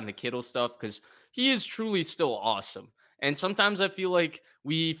touched on the Kittle stuff because he is truly still awesome. And sometimes I feel like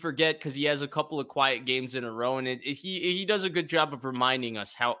we forget because he has a couple of quiet games in a row, and he does a good job of reminding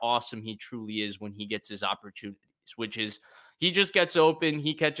us how awesome he truly is when he gets his opportunities, which is he just gets open,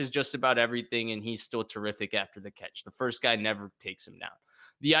 he catches just about everything, and he's still terrific after the catch. The first guy never takes him down.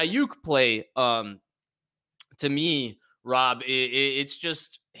 The Ayuk play, to me, Rob, it's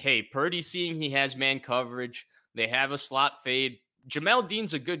just, hey, Purdy seeing he has man coverage. They have a slot fade. Jamel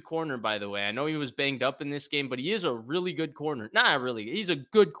Dean's a good corner, by the way. I know he was banged up in this game, but he is a really good corner. Not really. He's a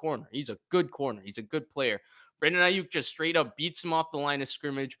good corner. He's a good player. Brandon Ayuk just straight up beats him off the line of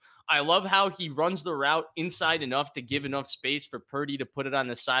scrimmage. I love how he runs the route inside enough to give enough space for Purdy to put it on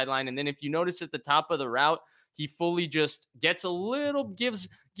the sideline. And then if you notice at the top of the route, he fully just gets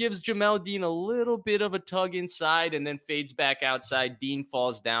gives Jamel Dean a little bit of a tug inside and then fades back outside. Dean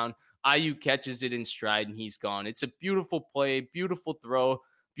falls down. Ayuk catches it in stride, and he's gone. It's a beautiful play, beautiful throw,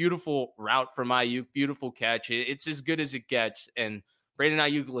 beautiful route from Ayuk, beautiful catch. It's as good as it gets, and Brandon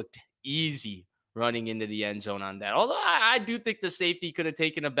Ayuk looked easy running into the end zone on that. Although I do think the safety could have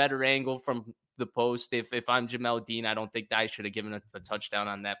taken a better angle from the post. If I'm Jamel Dean, I don't think that I should have given a touchdown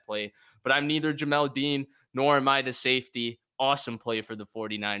on that play. But I'm neither Jamel Dean nor am I the safety. Awesome play for the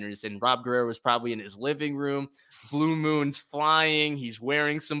 49ers. And Rob Guerrero was probably in his living room. Blue moon's flying. He's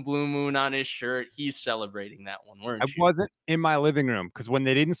wearing some blue moon on his shirt. He's celebrating that one, weren't you? I wasn't in my living room because when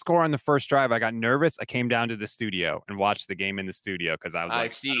they didn't score on the first drive, I got nervous. I came down to the studio and watched the game in the studio because I was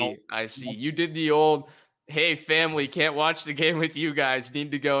like, I see. You did the old, hey, family, can't watch the game with you guys.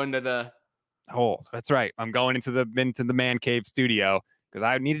 Need to go into the... Oh, that's right. I'm going into the man cave studio because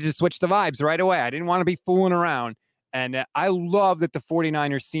I needed to switch the vibes right away. I didn't want to be fooling around. And I love that the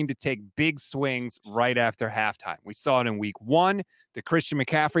 49ers seem to take big swings right after halftime. We saw it in week 1. The Christian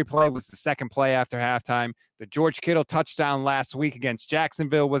McCaffrey play was the second play after halftime. The George Kittle touchdown last week against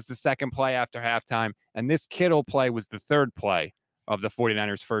Jacksonville was the second play after halftime. And this Kittle play was the third play of the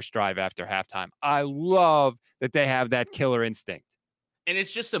 49ers' first drive after halftime. I love that they have that killer instinct. And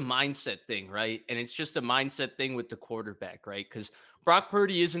it's just a mindset thing, right? And it's just a mindset thing with the quarterback, right? Because Brock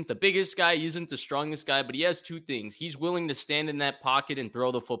Purdy isn't the biggest guy, he isn't the strongest guy, but he has two things. He's willing to stand in that pocket and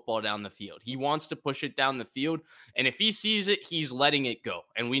throw the football down the field. He wants to push it down the field, and if he sees it, he's letting it go.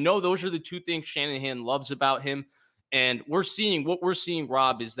 And we know those are the two things Shanahan loves about him. And we're seeing,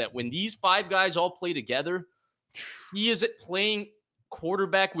 Rob, is that when these five guys all play together, he is playing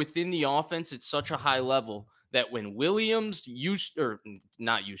quarterback within the offense at such a high level that when Williams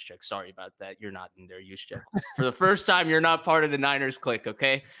sorry about that. You're not in there, Juszczyk. For the first time, you're not part of the Niners clique,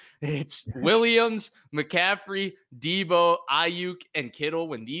 okay? It's Williams, McCaffrey, Debo, Ayuk, and Kittle.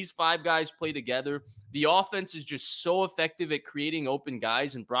 When these five guys play together, the offense is just so effective at creating open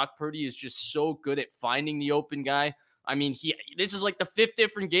guys, and Brock Purdy is just so good at finding the open guy. I mean, this is like the 5th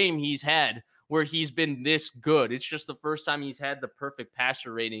different game he's had where he's been this good. It's just the first time he's had the perfect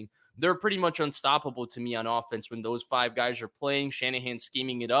passer rating. They're pretty much unstoppable to me on offense when those five guys are playing, Shanahan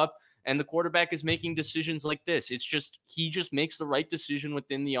scheming it up, And the quarterback is making decisions like this. It's just, he just makes the right decision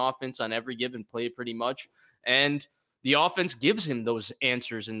within the offense on every given play pretty much. And the offense gives him those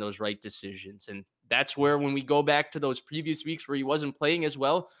answers and those right decisions. And that's where, when we go back to those previous weeks where he wasn't playing as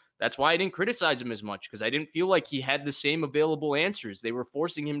well, that's why I didn't criticize him as much, because I didn't feel like he had the same available answers. They were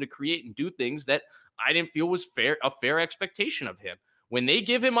forcing him to create and do things that I didn't feel was a fair expectation of him. When they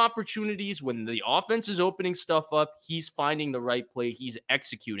give him opportunities, when the offense is opening stuff up, he's finding the right play. He's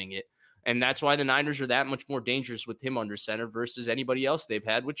executing it. And that's why the Niners are that much more dangerous with him under center versus anybody else they've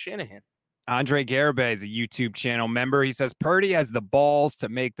had with Shanahan. Andre Garibay is a YouTube channel member. He says Purdy has the balls to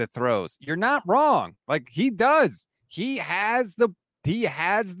make the throws. You're not wrong. Like, he does. He has the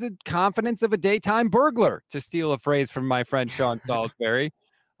confidence of a daytime burglar, to steal a phrase from my friend Sean Salisbury.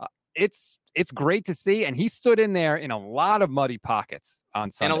 It's great to see, and he stood in there in a lot of muddy pockets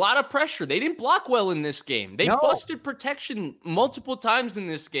on Sunday. And a lot of pressure. They didn't block well in this game. They busted protection multiple times in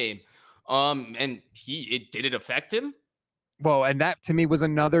this game. And did it affect him? Well, and that to me was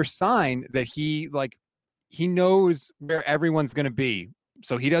another sign that he knows where everyone's going to be.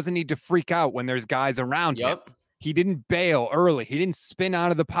 So he doesn't need to freak out when there's guys around him. He didn't bail early. He didn't spin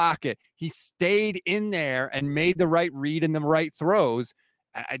out of the pocket. He stayed in there and made the right read and the right throws.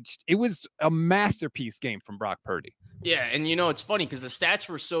 It was a masterpiece game from Brock Purdy. Yeah, and it's funny because the stats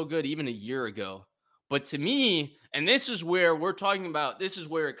were so good even a year ago. But to me, and this is where we're talking about, this is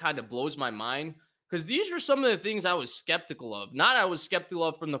where it kind of blows my mind, because these are some of the things I was skeptical of. Not I was skeptical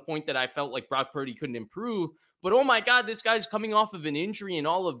of from the point that I felt like Brock Purdy couldn't improve, but oh my God, this guy's coming off of an injury and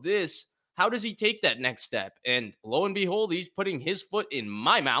all of this. How does he take that next step? And lo and behold, he's putting his foot in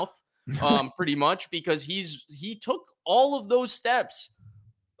my mouth, pretty much, because he took all of those steps.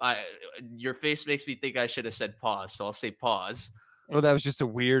 Your face makes me think I should have said pause, so I'll say pause. Well, that was just a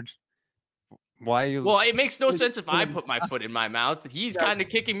weird. Why? Well, it makes no sense if I put my foot in my mouth. He's kind of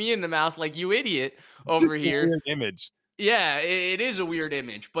kicking me in the mouth like, you idiot, over here. A weird image. Yeah, it is a weird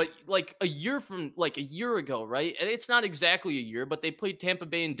image, but like a year ago, right? And it's not exactly a year, but they played Tampa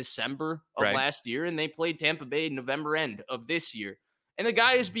Bay in December of last year, and they played Tampa Bay in November end of this year. And the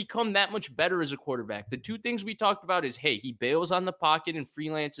guy has become that much better as a quarterback. The two things we talked about is, hey, he bails on the pocket and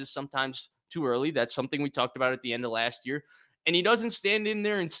freelances sometimes too early. That's something we talked about at the end of last year. And he doesn't stand in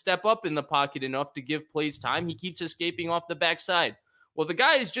there and step up in the pocket enough to give plays time. He keeps escaping off the backside. Well, the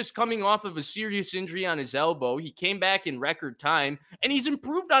guy is just coming off of a serious injury on his elbow. He came back in record time, and he's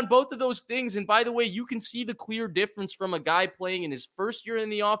improved on both of those things. And by the way, you can see the clear difference from a guy playing in his first year in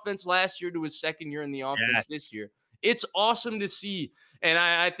the offense last year to his second year in the offense this year. It's awesome to see. And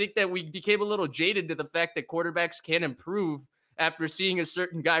I think that we became a little jaded to the fact that quarterbacks can improve after seeing a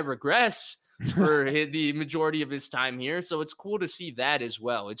certain guy regress for the majority of his time here. So it's cool to see that as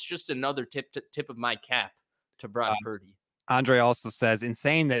well. It's just another tip of my cap to Brock Purdy. Andre also says,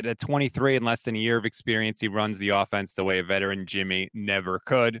 insane that at 23 and less than a year of experience, he runs the offense the way a veteran Jimmy never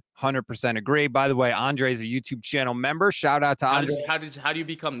could. 100% agree. By the way, Andre is a YouTube channel member. Shout out to Andre. How do you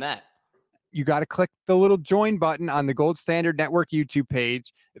become that? You got to click the little join button on the Gold Standard Network YouTube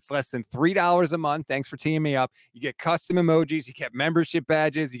page. It's less than $3 a month. Thanks for teeing me up. You get custom emojis. You get membership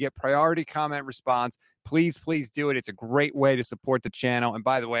badges. You get priority comment response. Please, please do it. It's a great way to support the channel. And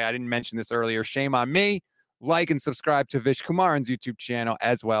by the way, I didn't mention this earlier. Shame on me. Like and subscribe to Vish Kumaran's YouTube channel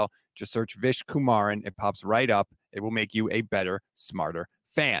as well. Just search Vish Kumaran. It pops right up. It will make you a better, smarter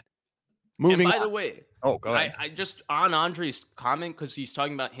fan. Moving and by on. the way, go ahead. I just on Andre's comment, because he's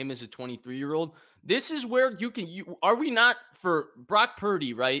talking about him as a 23-year-old. This is where are we not for Brock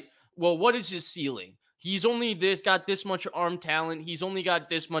Purdy, right? Well, what is his ceiling? He's only got this much arm talent. He's only got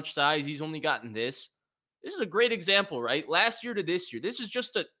this much size. He's only gotten this. This is a great example, right? Last year to this year. This is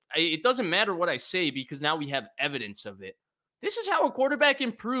just it doesn't matter what I say because now we have evidence of it. This is how a quarterback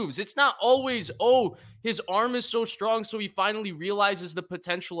improves. It's not always, his arm is so strong, so he finally realizes the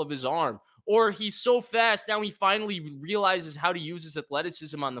potential of his arm. Or he's so fast, now he finally realizes how to use his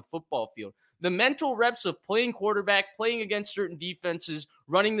athleticism on the football field. The mental reps of playing quarterback, playing against certain defenses,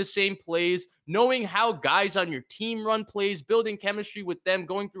 running the same plays, knowing how guys on your team run plays, building chemistry with them,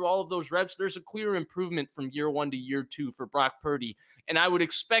 going through all of those reps, there's a clear improvement from year 1 to year 2 for Brock Purdy. And I would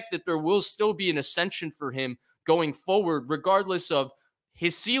expect that there will still be an ascension for him going forward, regardless of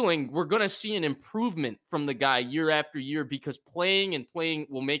his ceiling. We're going to see an improvement from the guy year after year because playing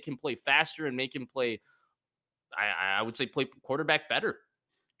will make him play faster and make him play, I would say, play quarterback better.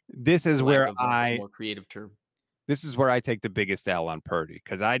 This is where more creative term. This is where I take the biggest L on Purdy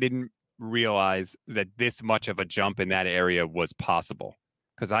because I didn't realize that this much of a jump in that area was possible.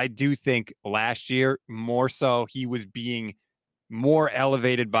 Because I do think last year, more so, he was being more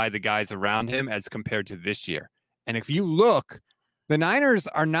elevated by the guys around him as compared to this year. And if you look, the Niners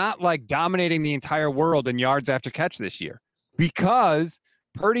are not like dominating the entire world in yards after catch this year because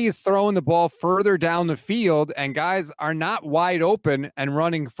Purdy is throwing the ball further down the field and guys are not wide open and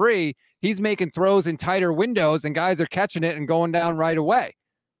running free. He's making throws in tighter windows and guys are catching it and going down right away.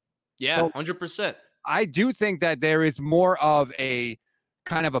 Yeah, so 100%. I do think that there is more of a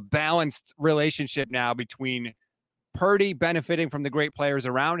kind of a balanced relationship now between Purdy benefiting from the great players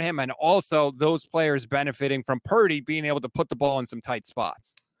around him and also those players benefiting from Purdy being able to put the ball in some tight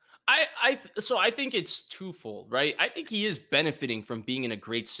spots. So I think it's twofold, right? I think he is benefiting from being in a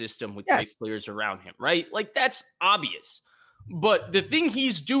great system with great players around him, right? Like that's obvious. But the thing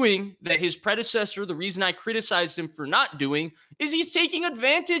he's doing that his predecessor, the reason I criticized him for not doing, is he's taking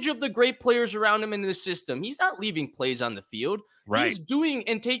advantage of the great players around him in the system. He's not leaving plays on the field. Right. He's doing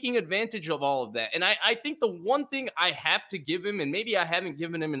and taking advantage of all of that. And I think the one thing I have to give him, and maybe I haven't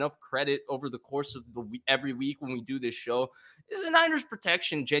given him enough credit over the course of every week when we do this show, is the Niners'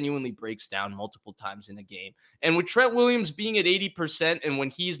 protection genuinely breaks down multiple times in a game. And with Trent Williams being at 80% and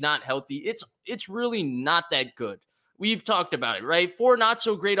when he's not healthy, it's really not that good. We've talked about it, right? 4 not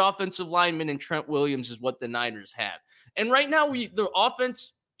so great offensive linemen and Trent Williams is what the Niners have. And right now, the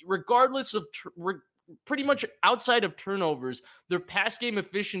offense, regardless of pretty much outside of turnovers, their pass game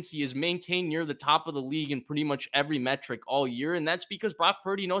efficiency is maintained near the top of the league in pretty much every metric all year. And that's because Brock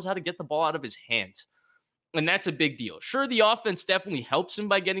Purdy knows how to get the ball out of his hands. And that's a big deal. Sure, the offense definitely helps him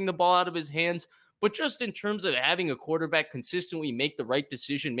by getting the ball out of his hands, but just in terms of having a quarterback consistently make the right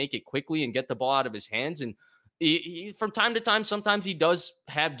decision, make it quickly, and get the ball out of his hands. And he, from time to time, sometimes he does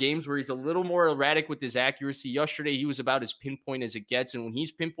have games where he's a little more erratic with his accuracy. Yesterday, he was about as pinpoint as it gets. And when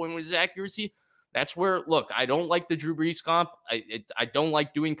he's pinpoint with his accuracy, that's where, look, I don't like the Drew Brees comp. I don't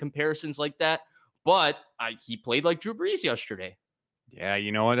like doing comparisons like that, but he played like Drew Brees yesterday. Yeah,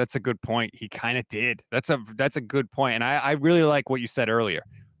 you know what? That's a good point. He kind of did. That's a good point. And I really like what you said earlier.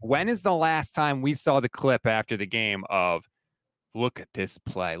 When is the last time we saw the clip after the game of, look at this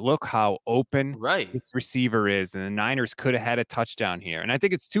play. Look how open this receiver is. And the Niners could have had a touchdown here. And I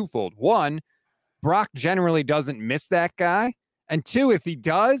think it's twofold. One, Brock generally doesn't miss that guy. And two, if he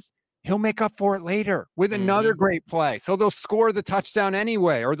does, he'll make up for it later with another great play. So they'll score the touchdown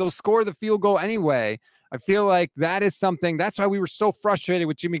anyway, or they'll score the field goal anyway. I feel like that is something. That's why we were so frustrated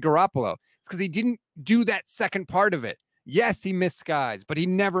with Jimmy Garoppolo. It's because he didn't do that second part of it. Yes, he missed guys, but he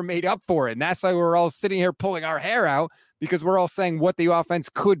never made up for it. And that's why we're all sitting here pulling our hair out because we're all saying what the offense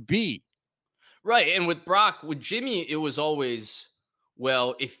could be. Right. And with Brock, with Jimmy, it was always,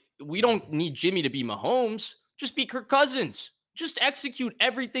 well, if we don't need Jimmy to be Mahomes, just be Kirk Cousins. Just execute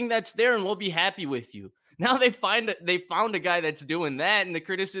everything that's there and we'll be happy with you. Now they found a guy that's doing that, and the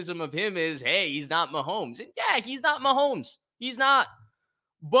criticism of him is, hey, he's not Mahomes. And yeah, he's not Mahomes. He's not.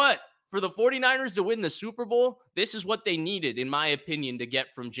 But for the 49ers to win the Super Bowl, this is what they needed, in my opinion, to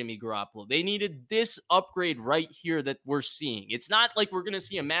get from Jimmy Garoppolo. They needed this upgrade right here that we're seeing. It's not like we're going to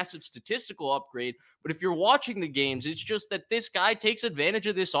see a massive statistical upgrade, but if you're watching the games, it's just that this guy takes advantage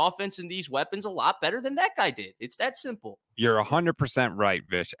of this offense and these weapons a lot better than that guy did. It's that simple. You're 100% right,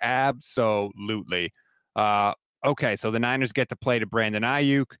 Vish. Absolutely. Okay, so the Niners get to play to Brandon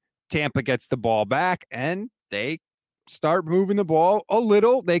Ayuk. Tampa gets the ball back, and they start moving the ball a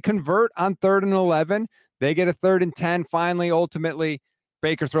little. They convert on 3rd and 11. They get a 3rd and 10. Finally, ultimately,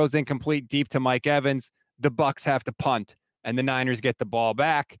 Baker throws incomplete deep to Mike Evans. The Bucs have to punt, and the Niners get the ball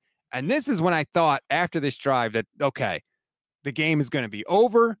back. And this is when I thought after this drive that, okay, the game is going to be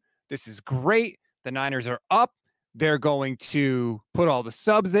over. This is great. The Niners are up. They're going to put all the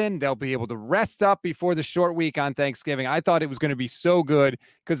subs in. They'll be able to rest up before the short week on Thanksgiving. I thought it was going to be so good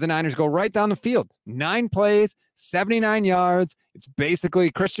because the Niners go right down the field. 9 plays, 79 yards. It's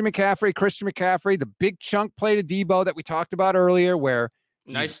basically Christian McCaffrey, the big chunk play to Debo that we talked about earlier where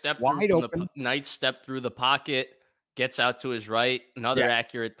nice step through the pocket, gets out to his right. Another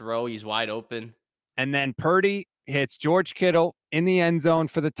accurate throw. He's wide open. And then Purdy hits George Kittle in the end zone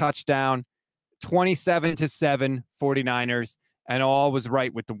for the touchdown. 27-7 49ers, and all was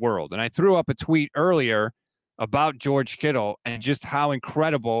right with the world. And I threw up a tweet earlier about George Kittle and just how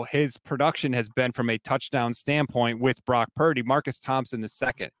incredible his production has been from a touchdown standpoint with Brock Purdy. Marcus Thompson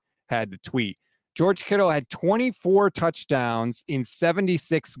II had the tweet. George Kittle had 24 touchdowns in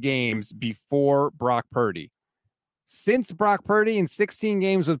 76 games before Brock Purdy. Since Brock Purdy in 16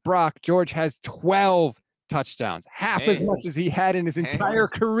 games with Brock, George has 12 touchdowns, half as much as he had in his entire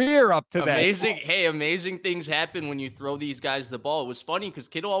career up to that. Amazing things happen when you throw these guys the ball. It was funny because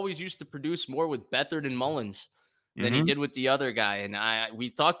Kittle always used to produce more with Beathard and Mullins than he did with the other guy. And we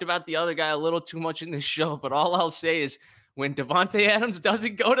talked about the other guy a little too much in this show, but all I'll say is when Davante Adams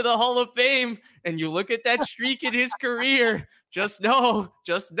doesn't go to the Hall of Fame and you look at that streak in his career, just know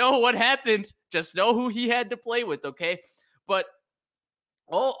what happened. Just know who he had to play with, okay? But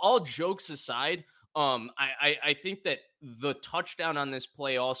all jokes aside, I think that the touchdown on this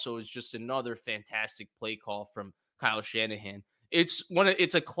play also is just another fantastic play call from Kyle Shanahan. It's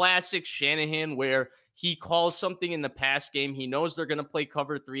a classic Shanahan where he calls something in the pass game. He knows they're going to play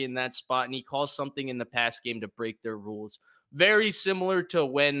cover 3 in that spot, and he calls something in the pass game to break their rules. Very similar to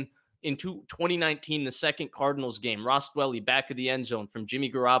when in 2019, the second Cardinals game, Ross Dwelly back of the end zone from Jimmy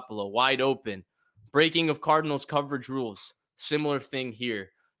Garoppolo, wide open, breaking of Cardinals coverage rules. Similar thing here.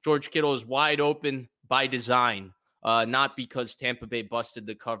 George Kittle is wide open by design, not because Tampa Bay busted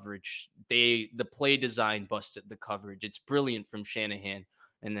the coverage. The play design busted the coverage. It's brilliant from Shanahan.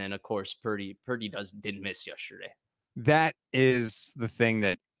 And then, of course, Purdy didn't miss yesterday. That is the thing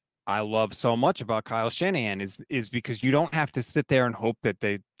that I love so much about Kyle Shanahan is because you don't have to sit there and hope that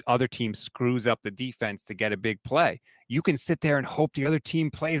the other team screws up the defense to get a big play. You can sit there and hope the other team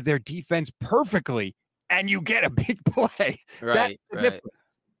plays their defense perfectly and you get a big play. Right, that's the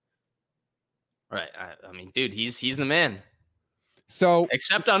difference. Right. I mean, dude, he's the man. So,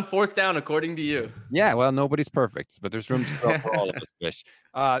 except on 4th down, according to you. Yeah, well, nobody's perfect, but there's room to grow for all of us, Fish.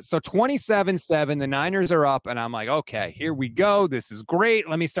 So 27-7, the Niners are up, and I'm like, okay, here we go. This is great.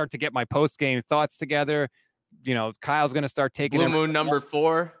 Let me start to get my post-game thoughts together. You know, Kyle's going to start taking Blue Moon number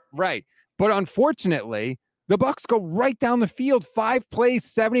 4. Right. But unfortunately, the Bucs go right down the field, 5 plays,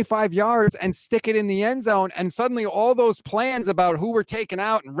 75 yards, and stick it in the end zone. And suddenly all those plans about who we're taking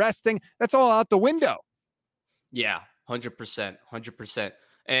out and resting, that's all out the window. Yeah, 100%.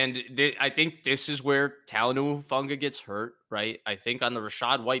 And I think this is where Talanoa Hufanga gets hurt, right? I think on the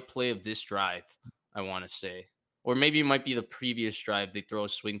Rachaad White play of this drive, I want to say. Or maybe it might be the previous drive. They throw a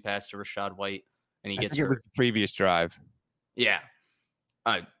swing pass to Rachaad White, and he gets hurt. It was the previous drive. Yeah.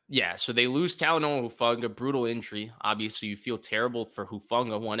 So they lose Talanoa Hufanga, brutal injury. Obviously, you feel terrible for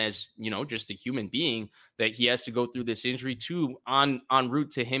Hufanga, one as, just a human being, that he has to go through this injury, too, en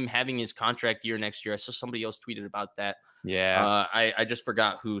route to him having his contract year next year. I saw somebody else tweeted about that. Yeah. I just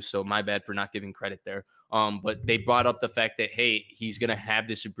forgot who, so my bad for not giving credit there. But they brought up the fact that, hey, he's going to have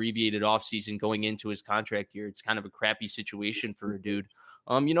this abbreviated offseason going into his contract year. It's kind of a crappy situation for a dude.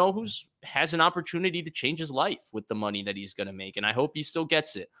 Who's has an opportunity to change his life with the money that he's going to make. And I hope he still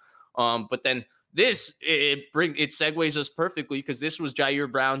gets it. But then it segues us perfectly because this was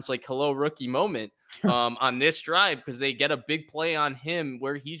Jair Brown's hello rookie moment on this drive, because they get a big play on him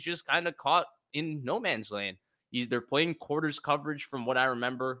where he's just kind of caught in no man's land. They're playing quarters coverage from what I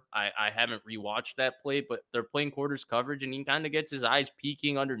remember. I haven't rewatched that play, but they're playing quarters coverage and he kind of gets his eyes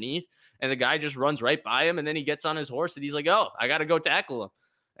peeking underneath and the guy just runs right by him. And then he gets on his horse and he's like, oh, I got to go tackle him.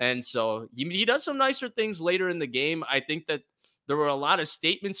 And so he does some nicer things later in the game. I think that there were a lot of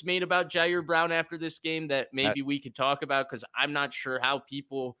statements made about Jair Brown after this game that maybe we could talk about, because I'm not sure how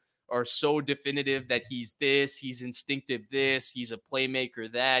people are so definitive that he's this, he's instinctive this, he's a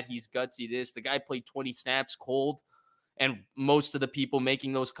playmaker that, he's gutsy this. The guy played 20 snaps cold, and most of the people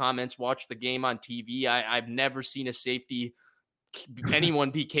making those comments watch the game on TV. I've never seen a safety,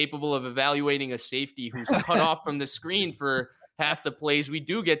 anyone be capable of evaluating a safety who's cut off from the screen for half the plays we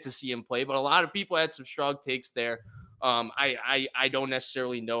do get to see him play. But a lot of people had some strong takes there. I don't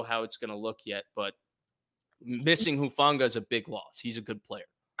necessarily know how it's going to look yet, but missing Hufanga is a big loss. He's a good player.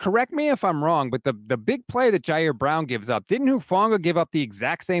 Correct me if I'm wrong, but the big play that Jair Brown gives up, didn't Hufanga give up the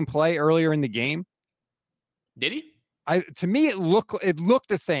exact same play earlier in the game? Did he? To me, it looked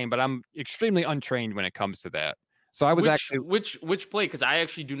the same, but I'm extremely untrained when it comes to that. So I was which play? Because I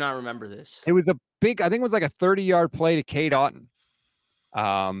actually do not remember this. It was I think it was like a 30-yard play to Cade Otton.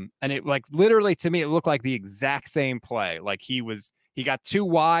 And it literally to me, it looked like the exact same play. Like he got too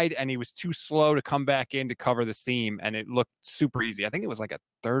wide and he was too slow to come back in to cover the seam. And it looked super easy. I think it was like a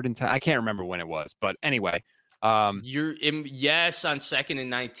 3rd and 10. I can't remember when it was, but anyway, yes, on 2nd and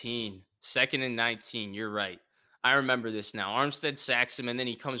 19, 2nd and 19. You're right. I remember this now. Armstead sacks him and then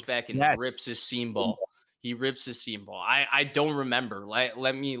he comes back and rips his seam ball. He rips his seam ball. I don't remember.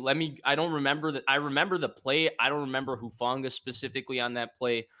 Let me. I don't remember that. I remember the play. I don't remember Hufanga specifically on that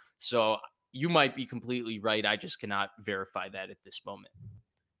play. So you might be completely right. I just cannot verify that at this moment.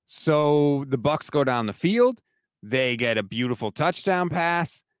 So the Bucs go down the field. They get a beautiful touchdown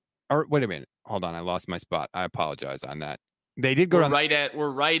pass. Or wait a minute. Hold on. I lost my spot. I apologize on that. They did go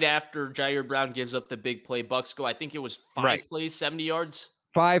We're right after Jair Brown gives up the big play. Bucs go. I think it was 5 plays, 70 yards.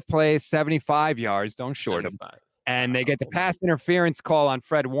 5 plays, 75 yards. Don't short 75. Him. And they get the pass interference call on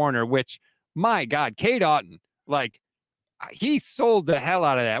Fred Warner, which, my God, Cade Otton, he sold the hell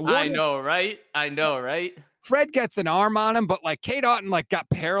out of that. I know, right? Fred gets an arm on him, but like Kate Otten like got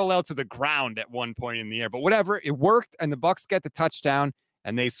parallel to the ground at one point in the air. But whatever, it worked, and the Bucs get the touchdown,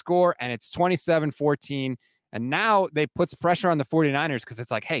 and they score, and it's 27-14. And now they puts pressure on the 49ers because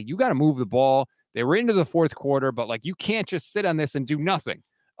it's like, hey, you got to move the ball. They were into the fourth quarter, but like you can't just sit on this and do nothing.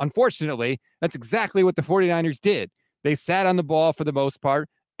 Unfortunately, that's exactly what the 49ers did. They sat on the ball for the most part,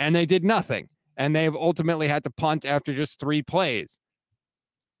 and they did nothing. And they've ultimately had to punt after just 3 plays.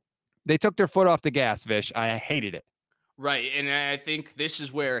 They took their foot off the gas, Vish. I hated it. Right. And I think this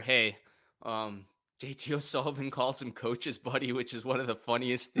is where, hey, JT O'Sullivan calls him coach's buddy, which is one of the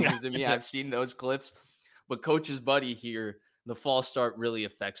funniest things to me. I've seen those clips. But coach's buddy here, the false start really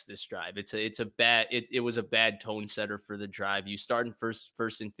affects this drive. It was a bad tone setter for the drive. You start in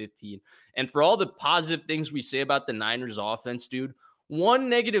first and 15. And for all the positive things we say about the Niners offense, dude, one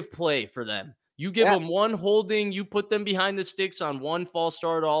negative play for them. You give them one holding, you put them behind the sticks on one false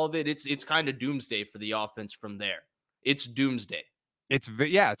start, all of it. It's kind of doomsday for the offense from there. It's doomsday.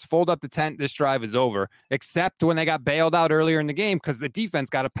 It's fold up the tent. This drive is over, except when they got bailed out earlier in the game because the defense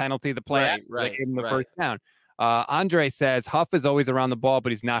got a penalty the play in the first down. Andre says Huff is always around the ball,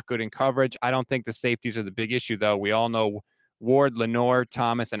 but he's not good in coverage. I don't think the safeties are the big issue, though. We all know Ward, Lenore,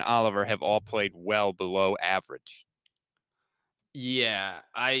 Thomas, and Oliver have all played well below average.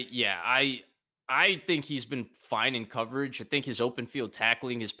 I think he's been fine in coverage. I think his open field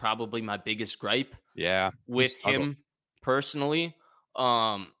tackling is probably my biggest gripe. With him personally.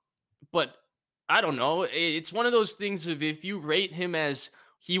 But I don't know. It's one of those things of if you rate him as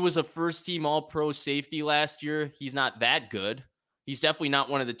he was a first team all-pro safety last year, he's not that good. He's definitely not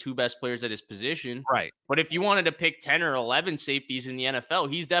one of the 2 best players at his position. Right. But if you wanted to pick 10 or 11 safeties in the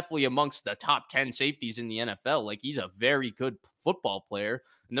NFL, he's definitely amongst the top 10 safeties in the NFL. Like, he's a very good football player,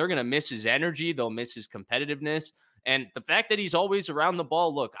 and they're going to miss his energy. They'll miss his competitiveness. And the fact that he's always around the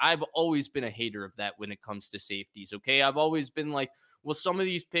ball, look, I've always been a hater of that when it comes to safeties, okay? I've always been like, well, some of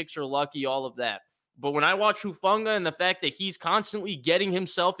these picks are lucky, all of that. But when I watch Hufanga and the fact that he's constantly getting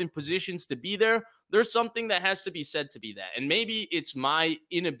himself in positions to be there, there's something that has to be said to be that. And maybe it's my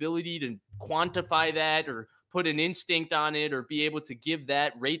inability to quantify that or put an instinct on it or be able to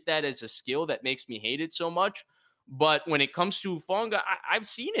rate that as a skill that makes me hate it so much. But when it comes to Hufanga, I've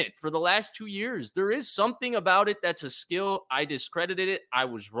seen it for the last 2 years. There is something about it that's a skill. I discredited it. I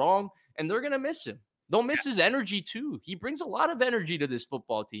was wrong. And they're going to miss him. They'll miss his energy too. He brings a lot of energy to this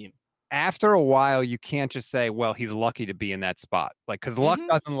football team. After a while, you can't just say, well, he's lucky to be in that spot. Like, because luck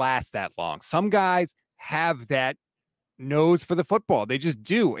doesn't last that long. Some guys have that nose for the football. They just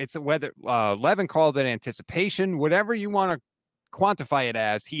do. It's whether Levin called it anticipation, whatever you want to quantify it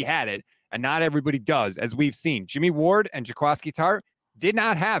as, he had it. And not everybody does, as we've seen. Jimmy Ward and Jaquiski Tartt did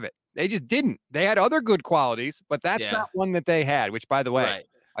not have it. They just didn't. They had other good qualities, but that's not one that they had, which, by the way,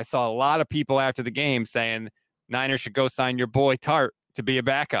 I saw a lot of people after the game saying Niners should go sign your boy Tartt to be a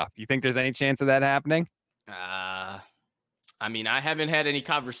backup. You think there's any chance of that happening? I mean, I haven't had any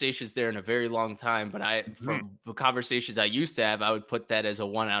conversations there in a very long time, but from the conversations I used to have, I would put that as a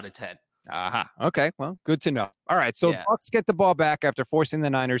 1 out of 10. Okay. Well, good to know. All right. So Bucs get the ball back after forcing the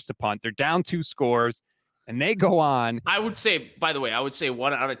Niners to punt. They're down 2 scores and they go on. I would say, by the way,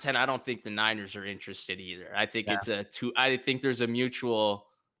 1 out of 10. I don't think the Niners are interested either. I think it's a 2. I think there's a mutual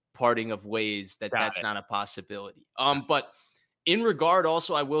parting of ways that's not a possibility. But in regard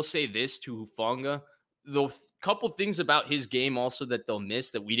also, I will say this to Hufanga, the couple things about his game also that they'll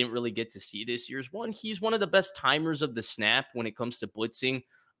miss that we didn't really get to see this year is one, he's one of the best timers of the snap when it comes to blitzing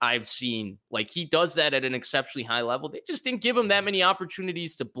I've seen. Like, he does that at an exceptionally high level. They just didn't give him that many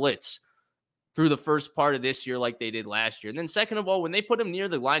opportunities to blitz through the first part of this year like they did last year. And then second of all, when they put him near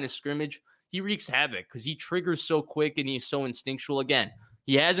the line of scrimmage, he wreaks havoc because he triggers so quick and he's so instinctual. Again,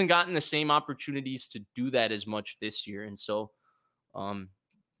 he hasn't gotten the same opportunities to do that as much this year. And so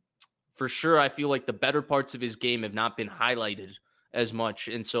for sure, I feel like the better parts of his game have not been highlighted as much.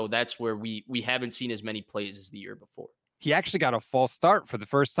 And so that's where we haven't seen as many plays as the year before. He actually got a false start for the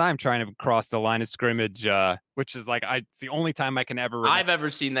first time trying to cross the line of scrimmage, which is like, it's the only time I can ever remember. I've ever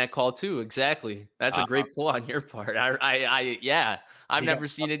seen that call too. Exactly. That's a great pull on your part. I've never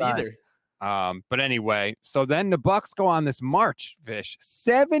seen it either. But anyway, so then the Bucs go on this march, Vish,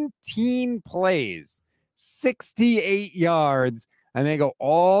 17 plays, 68 yards, and they go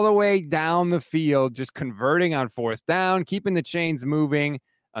all the way down the field, just converting on fourth down, keeping the chains moving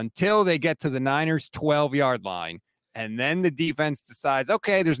until they get to the Niners' 12-yard line. And then the defense decides,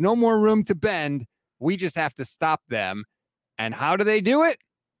 okay, there's no more room to bend. We just have to stop them. And how do they do it?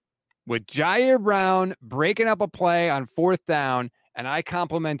 With Jair Brown breaking up a play on fourth down. And I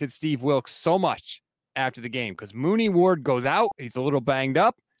complimented Steve Wilks so much after the game because Mooney Ward goes out. He's a little banged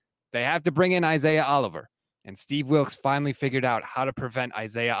up. They have to bring in Isaiah Oliver. And Steve Wilkes finally figured out how to prevent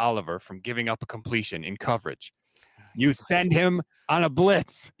Isaiah Oliver from giving up a completion in coverage. You send him on a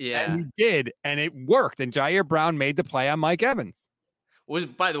blitz. Yeah. And he did. And it worked. And Jair Brown made the play on Mike Evans.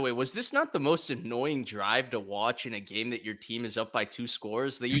 By the way, was this not the most annoying drive to watch in a game that your team is up by 2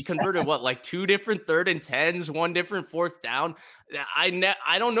 scores? That you converted like 2 different 3rd and 10s, 1 different 4th down.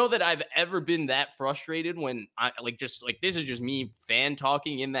 I don't know that I've ever been that frustrated when this is just me fan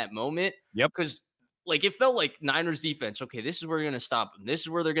talking in that moment. Yep. Because it felt like Niners defense. Okay, this is where you're going to stop them. This is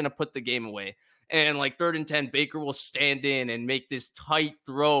where they're going to put the game away. And 3rd and 10, Baker will stand in and make this tight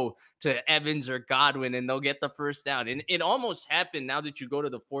throw to Evans or Godwin, and they'll get the first down. And it almost happened now that you go to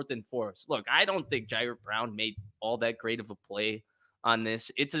the 4th and 4th. Look, I don't think Jair Brown made all that great of a play on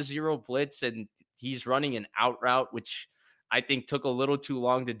this. It's a 0 blitz, and he's running an out route, which I think took a little too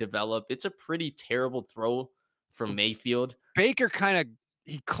long to develop. It's a pretty terrible throw from Mayfield. Baker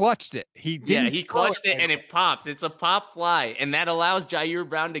he clutched it. He clutched it and it pops. It's a pop fly, and that allows Jair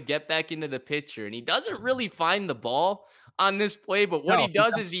Brown to get back into the picture. And he doesn't really find the ball on this play, but what he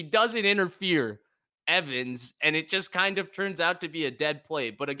does is he doesn't interfere Evans, and it just kind of turns out to be a dead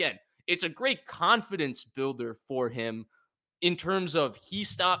play. But again, it's a great confidence builder for him in terms of he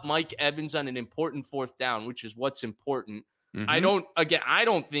stopped Mike Evans on an important 4th down, which is what's important. Mm-hmm. I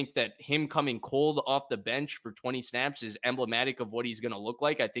don't think that him coming cold off the bench for 20 snaps is emblematic of what he's going to look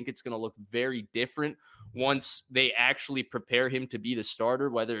like. I think it's going to look very different once they actually prepare him to be the starter,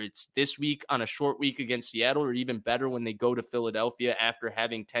 whether it's this week on a short week against Seattle, or even better when they go to Philadelphia after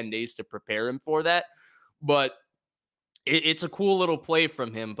having 10 days to prepare him for that. But it's a cool little play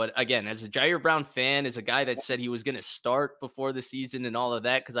from him. But again, as a Jair Brown fan, as a guy that said he was going to start before the season and all of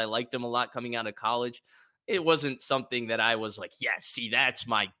that, because I liked him a lot coming out of college, it wasn't something that I was like, yeah, see, that's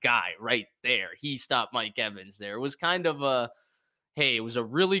my guy right there. He stopped Mike Evans there. It was kind of it was a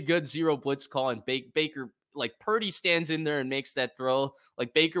really good 0 blitz call, and Baker, Purdy stands in there and makes that throw.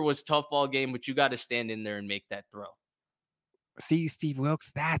 Baker was tough all game, but you got to stand in there and make that throw. See, Steve Wilkes,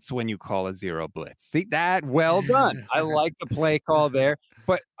 that's when you call a 0 blitz. See that? Well done. I like the play call there.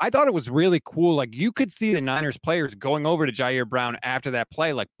 But I thought it was really cool. You could see the Niners players going over to Jair Brown after that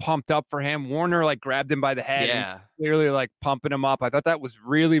play, pumped up for him. Warner grabbed him by the head and clearly pumping him up. I thought that was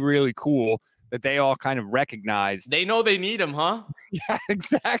really, really cool that they all kind of recognized. They know they need him, huh? Yeah,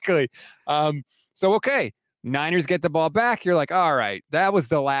 exactly. Okay, Niners get the ball back. You're like, all right, that was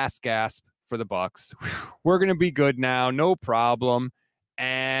the last gasp for the Bucs. We're going to be good now. No problem.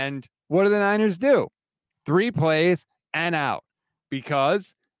 And what do the Niners do? 3 plays and out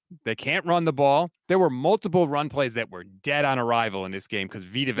because they can't run the ball. There were multiple run plays that were dead on arrival in this game because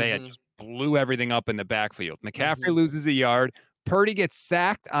Vita Vea just blew everything up in the backfield. McCaffrey loses a yard. Purdy gets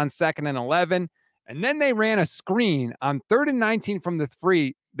sacked on 2nd and 11. And then they ran a screen on 3rd and 19 from the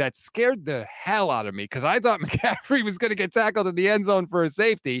 3 that scared the hell out of me because I thought McCaffrey was going to get tackled in the end zone for a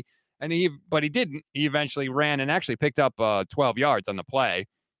safety. But he didn't. He eventually ran and actually picked up 12 yards on the play.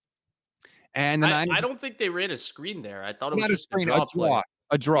 And then I don't think they ran a screen there. I thought it was just a draw.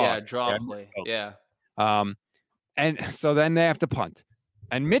 A draw. Yeah, draw play. Yeah. And so then they have to punt.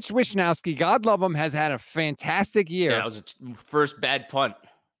 And Mitch Wishnowsky, God love him, has had a fantastic year. Yeah, it was a first bad punt.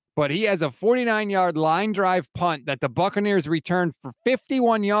 But he has a 49-yard line drive punt that the Buccaneers returned for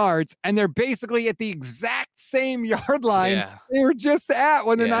 51 yards, and they're basically at the exact same yard line they were just at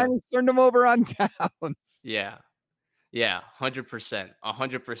when the Niners turned them over on downs. Yeah. Yeah, 100%.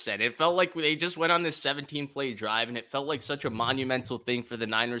 100%. It felt like they just went on this 17-play drive, and it felt like such a monumental thing for the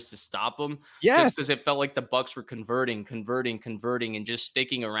Niners to stop them. Yes. Just because it felt like the Bucs were converting, and just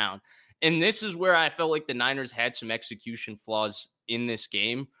sticking around. And this is where I felt like the Niners had some execution flaws in this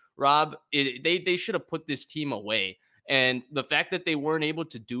game. Rob, they should have put this team away. And the fact that they weren't able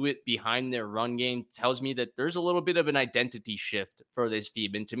to do it behind their run game tells me that there's a little bit of an identity shift for this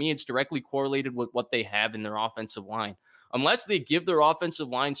team. And to me, it's directly correlated with what they have in their offensive line. Unless they give their offensive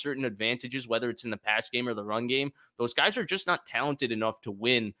line certain advantages, whether it's in the pass game or the run game, those guys are just not talented enough to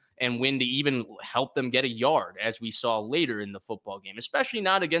win to even help them get a yard, as we saw later in the football game, especially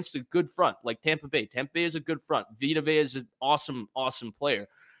not against a good front like Tampa Bay. Tampa Bay is a good front. Vita Vea is an awesome, awesome player.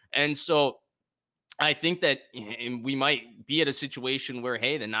 And so I think that we might be at a situation where,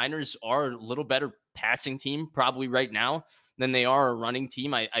 hey, the Niners are a little better passing team probably right now than they are a running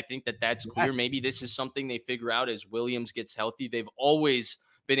team. I think that's clear. Maybe this is something they figure out as Williams gets healthy. They've always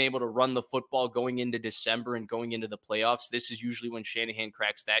been able to run the football going into December and going into the playoffs. This is usually when Shanahan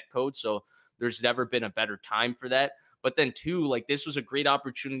cracks that code. So there's never been a better time for that. But then too, this was a great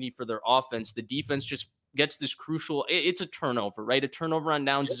opportunity for their offense. The defense just gets this crucial, it's a turnover, right? A turnover on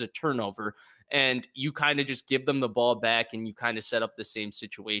downs is a turnover. And you kind of just give them the ball back and you kind of set up the same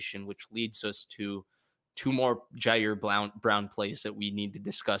situation, which leads us to two more Jair Brown plays that we need to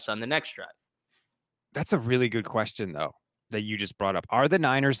discuss on the next drive. That's a really good question, though, that you just brought up. Are the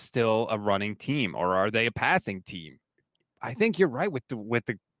Niners still a running team, or are they a passing team? I think you're right with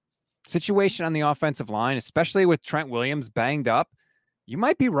the situation on the offensive line, especially with Trent Williams banged up. You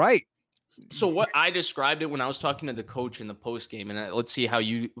might be right. So what I described it when I was talking to the coach in the post game, and let's see how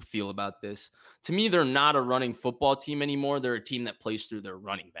you feel about this. To me, they're not a running football team anymore. They're a team that plays through their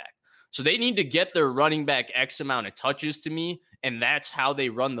running back. So they need to get their running back X amount of touches to me, and that's how they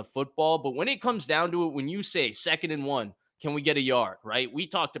run the football. But when it comes down to it, when you say 2nd and 1, can we get a yard, right? We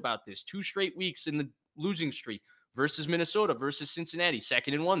talked about this 2 straight weeks in the losing streak versus Minnesota versus Cincinnati,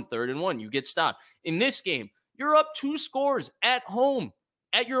 2nd and 1, 3rd and 1, you get stopped. In this game, you're up 2 scores at home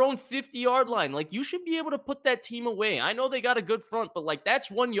at your own 50-yard line. Like, you should be able to put that team away. I know they got a good front, but like, that's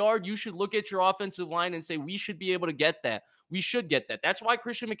 1 yard. You should look at your offensive line and say, we should be able to get that. We should get that. That's why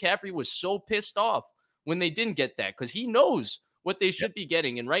Christian McCaffrey was so pissed off when they didn't get that, because he knows what they should be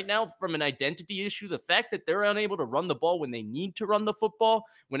getting. And right now, from an identity issue, the fact that they're unable to run the ball when they need to run the football,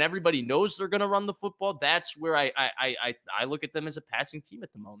 when everybody knows they're going to run the football, that's where I look at them as a passing team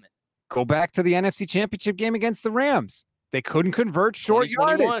at the moment. Go back to the NFC Championship game against the Rams. They couldn't convert short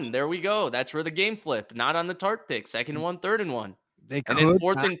yardage. There we go. That's where the game flipped. Not on the Tart pick. 2nd and 1, 3rd and 1. They and then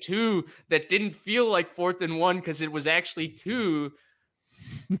 4th and 2 that didn't feel like 4th and 1 because it was actually 2.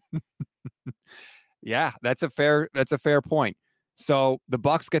 Yeah, that's a fair point. So the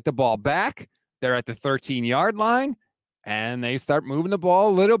Bucs get the ball back. They're at the 13-yard line, and they start moving the ball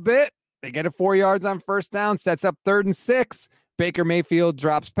a little bit. They get it 4 yards on 1st down, sets up 3rd and 6. Baker Mayfield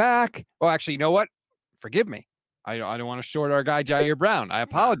drops back. Oh, actually, you know what? Forgive me. I don't want to short our guy Jair Brown. I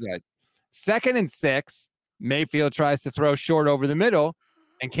apologize. 2nd and 6. Mayfield tries to throw short over the middle,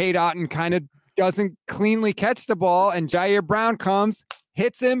 and Cade Otton kind of doesn't cleanly catch the ball, and Jair Brown comes,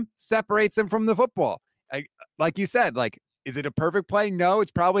 hits him, separates him from the football. Like you said, like, is it a perfect play? No,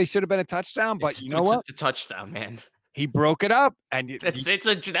 it probably should have been a touchdown, but you know what? It's a touchdown, man. He broke it up, and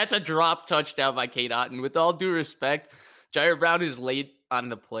that's a drop touchdown by Cade Otton. With all due respect, Jair Brown is late on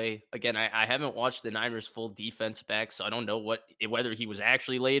the play. Again, I haven't watched the Niners full defense back, so I don't know whether he was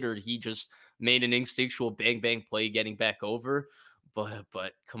actually late or he just made an instinctual bang play getting back over.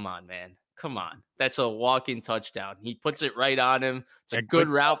 But come on, man. Come on. That's a walk-in touchdown. He puts it right on him. It's a good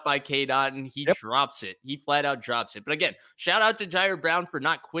route by Cade Otton. He drops it. He flat out drops it. But again, shout out to Jair Brown for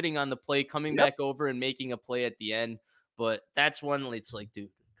not quitting on the play, coming back over and making a play at the end. But that's one, it's like, dude,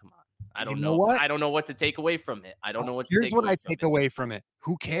 come on. I don't know. I don't know what to take away from it. I don't know what to take away from it. Here's what I take away from it.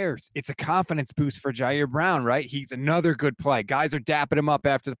 Who cares? It's a confidence boost for Jair Brown, right? He's another good play. Guys are dapping him up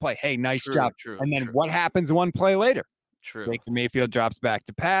after the play. Hey, nice job. And then what happens one play later? Baker Mayfield drops back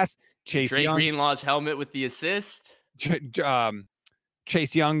to pass. Chase Young, Greenlaw's helmet with the assist.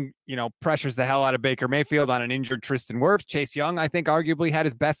 Chase Young, pressures the hell out of Baker Mayfield on an injured Tristan Wirfs. Chase Young, I think, arguably had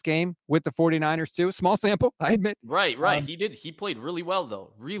his best game with the 49ers too. Small sample, I admit. Right. He did. He played really well,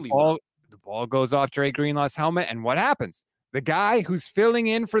 though. The ball goes off Dre Greenlaw's helmet, and what happens? The guy who's filling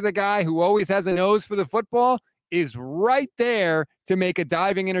in for the guy who always has a nose for the football is right there to make a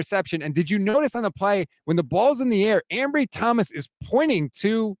diving interception. And did you notice on the play when the ball's in the air, Ambry Thomas is pointing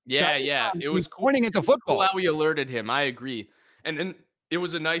to it was pointing at the football. Cool how we alerted him. I agree. And then it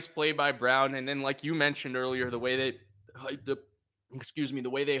was a nice play by Brown. And then, like you mentioned earlier, the way they hyped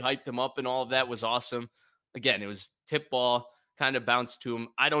him up and all of that was awesome. Again, it was tip ball, kind of bounced to him.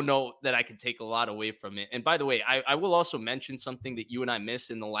 I don't know that I can take a lot away from it. And by the way, I will also mention something that you and I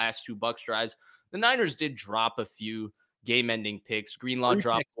missed in the last 2 Bucs drives. The Niners did drop a few game-ending picks. Greenlaw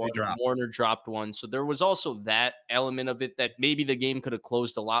dropped one. Warner dropped one. So there was also that element of it that maybe the game could have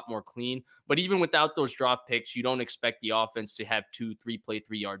closed a lot more clean. But even without those drop picks, you don't expect the offense to have 2-3 play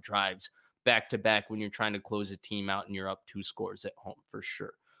 3-yard drives back-to-back when you're trying to close a team out and you're up 2 scores at home for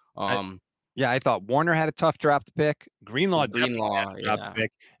sure. I thought Warner had a tough drop to pick. Greenlaw had a drop to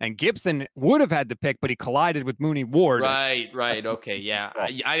pick. And Gibson would have had the pick, but he collided with Mooney Ward. Right. Okay, yeah.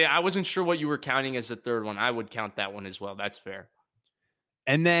 I wasn't sure what you were counting as the third one. I would count that one as well. That's fair.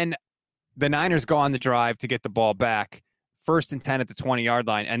 And then the Niners go on the drive to get the ball back. 1st and 10 at the 20-yard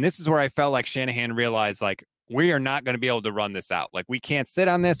line. And this is where I felt like Shanahan realized, like, we are not going to be able to run this out. Like, we can't sit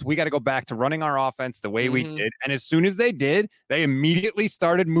on this. We got to go back to running our offense the way we did. And as soon as they did, they immediately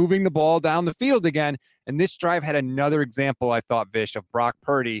started moving the ball down the field again. And this drive had another example, I thought, Vish, of Brock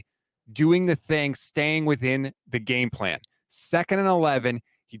Purdy doing the thing, staying within the game plan. 2nd and 11,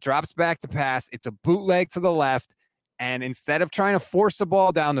 he drops back to pass. It's a bootleg to the left. And instead of trying to force the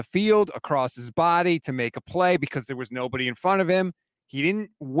ball down the field across his body to make a play because there was nobody in front of him, he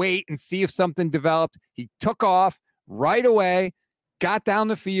didn't wait and see if something developed. He took off right away, got down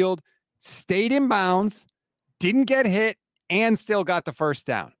the field, stayed in bounds, didn't get hit, and still got the first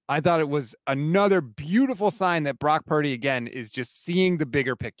down. I thought it was another beautiful sign that Brock Purdy, again, is just seeing the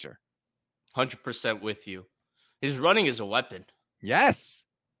bigger picture. 100% with you. His running is a weapon. Yes.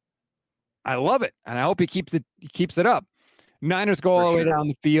 I love it. And I hope he keeps it up. Niners go all the way down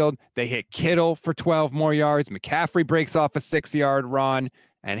the field. They hit Kittle for 12 more yards. McCaffrey breaks off a 6-yard run.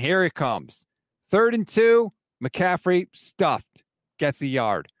 And here it comes. 3rd and 2. McCaffrey stuffed. Gets a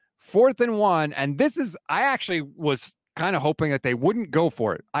yard. 4th and 1. And this is, I actually was kind of hoping that they wouldn't go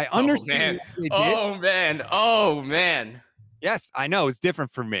for it. I understand. Oh, man. Yes, I know. It's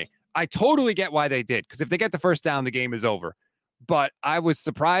different for me. I totally get why they did. Because if they get the first down, the game is over. But I was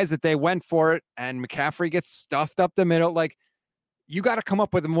surprised that they went for it. And McCaffrey gets stuffed up the middle. Like, you got to come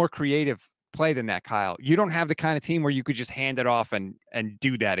up with a more creative play than that, Kyle. You don't have the kind of team where you could just hand it off and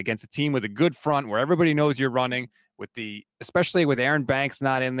do that against a team with a good front where everybody knows you're running, especially with Aaron Banks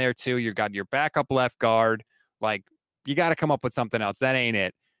not in there too. You got your backup left guard. Like, you got to come up with something else. That ain't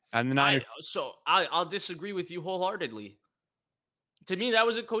it. And the Niners. I'll disagree with you wholeheartedly. To me, that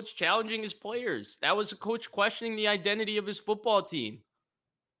was a coach challenging his players. That was a coach questioning the identity of his football team.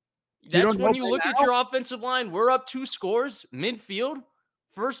 That's when you look at your offensive line. We're up 2 scores, midfield,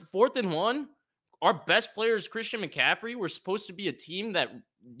 4th and 1. Our best player is Christian McCaffrey. We're supposed to be a team that,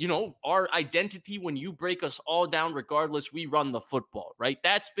 our identity, when you break us all down, regardless, we run the football, right?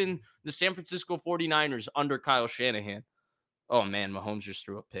 That's been the San Francisco 49ers under Kyle Shanahan. Oh, man, Mahomes just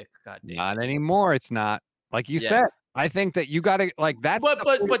threw a pick. God damn. Not anymore. It's not. Like you said, I think that you got to, like, that's.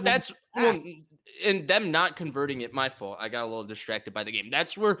 But that's, and them not converting it, my fault. I got a little distracted by the game.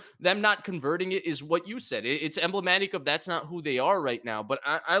 That's where them not converting it is what you said. It's emblematic of that's not who they are right now. But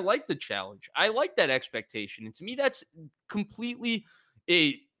I like the challenge. I like that expectation. And to me, that's completely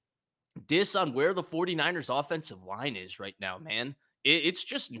a diss on where the 49ers offensive line is right now, man. It's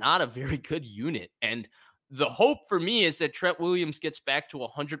just not a very good unit. And the hope for me is that Trent Williams gets back to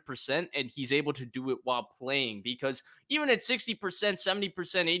 100% and he's able to do it while playing, because even at 60%, 70%,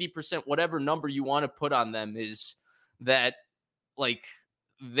 80%, whatever number you want to put on them, is that, like,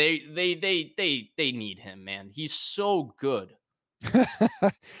 they need him, man. He's so good.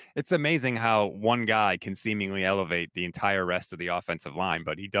 It's amazing how one guy can seemingly elevate the entire rest of the offensive line,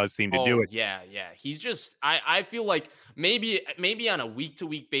 but he does seem to do it. Yeah. He's just, I feel like maybe on a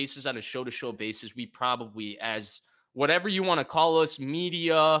week-to-week basis, on a show-to-show basis, we probably, as whatever you want to call us,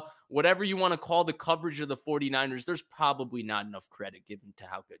 media, whatever you want to call the coverage of the 49ers, there's probably not enough credit given to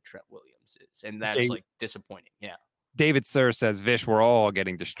how good Trent Williams is. And that's disappointing. Yeah. David Sir says, Vish, we're all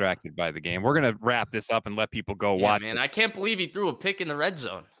getting distracted by the game. We're going to wrap this up and let people go watch man, it. I can't believe he threw a pick in the red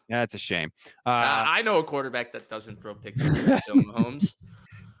zone. Yeah, that's a shame. I know a quarterback that doesn't throw picks in the red zone, Mahomes.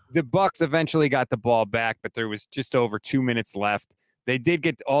 The Bucs eventually got the ball back, but there was just over 2 minutes left. They did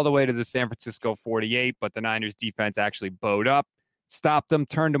get all the way to the San Francisco 48, but the Niners defense actually bowed up, stopped them,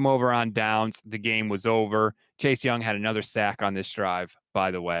 turned them over on downs. The game was over. Chase Young had another sack on this drive,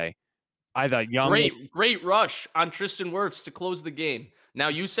 by the way. I thought Young. Great rush on Tristan Wirfs to close the game. Now,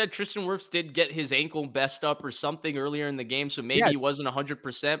 you said Tristan Wirfs did get his ankle messed up or something earlier in the game, so maybe he wasn't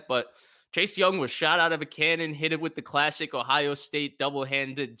 100%, but Chase Young was shot out of a cannon, hit it with the classic Ohio State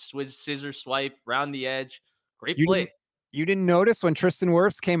double-handed scissor swipe around the edge. Great play. You didn't notice when Tristan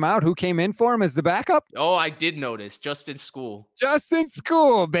Wirfs came out, who came in for him as the backup? Oh, I did notice. Justin School,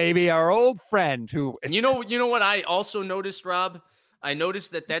 baby, our old friend. Who you know what I also noticed, Rob? I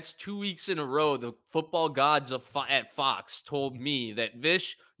noticed that that's 2 weeks in a row the football gods at Fox told me that,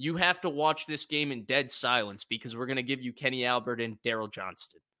 Vish, you have to watch this game in dead silence because we're going to give you Kenny Albert and Daryl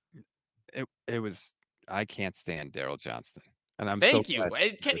Johnston. It was, I can't stand Daryl Johnston. And I'm Thank you.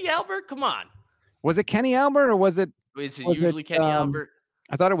 Kenny Albert, come on. Was it Kenny Albert or was it usually Kenny Albert?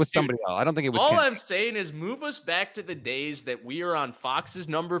 I thought it was somebody else. I don't think it was. All I'm saying is move us back to the days that we are on Fox's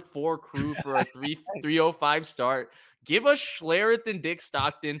number 4 crew for a 3:05 start. Give us Schlereth and Dick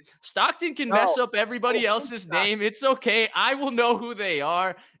Stockton. Stockton can mess up everybody else's name. It's okay. I will know who they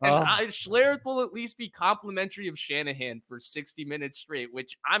are. And Schlereth will at least be complimentary of Shanahan for 60 minutes straight,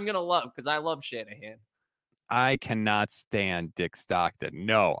 which I'm going to love because I love Shanahan. I cannot stand Dick Stockton.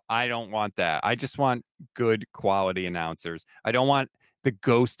 No, I don't want that. I just want good quality announcers. I don't want the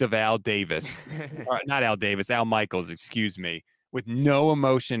ghost of Al Davis. Not Al Davis, Al Michaels, excuse me. With no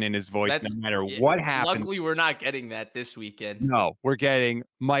emotion in his voice, no matter what happens. Luckily, we're not getting that this weekend. No, we're getting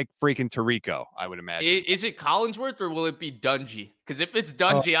Mike freaking Tirico, I would imagine. Is it Collinsworth or will it be Dungy? Because if it's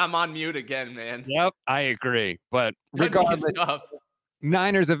Dungy, I'm on mute again, man. Yep, I agree. But regardless,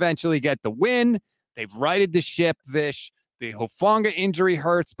 Niners eventually get the win. They've righted the ship, Vish. The Hufanga injury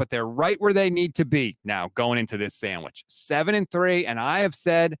hurts, but they're right where they need to be now going into this sandwich. 7-3, and I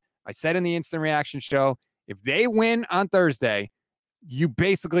said in the instant reaction show, If they win on Thursday, you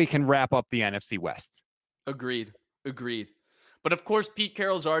basically can wrap up the NFC West. Agreed. But of course, Pete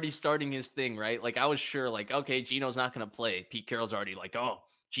Carroll's already starting his thing, right? Like I was sure, like, okay, Gino's not going to play. Pete Carroll's already like, oh,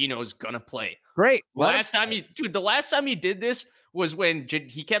 Gino's going to play. Great. The last time he did this was when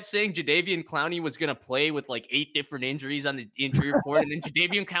he kept saying Jadeveon Clowney was going to play with like 8 different injuries on the injury report. And then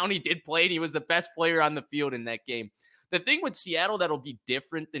Jadeveon Clowney did play, and he was the best player on the field in that game. The thing with Seattle that'll be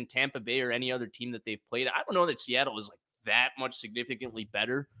different than Tampa Bay or any other team that they've played, I don't know that Seattle is like that much significantly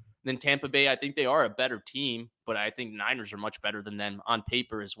better than Tampa Bay. I think they are a better team, but I think Niners are much better than them on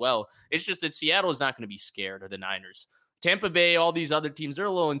paper as well. It's just that Seattle is not going to be scared of the Niners. Tampa Bay, all these other teams, they're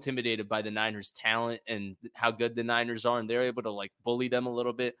a little intimidated by the Niners' talent and how good the Niners are, and they're able to like bully them a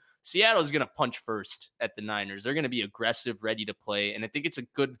little bit. Seattle is going to punch first at the Niners. They're going to be aggressive, ready to play, and I think it's a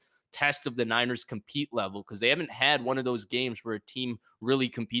good test of the Niners' compete level because they haven't had one of those games where a team really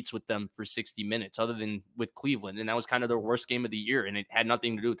competes with them for 60 minutes other than with Cleveland, and that was kind of their worst game of the year, and it had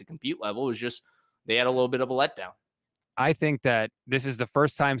nothing to do with the compete level. It was just they had a little bit of a letdown. I think that this is the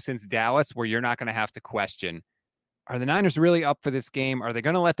first time since Dallas where you're not going to have to question, are the Niners really up for this game? Are they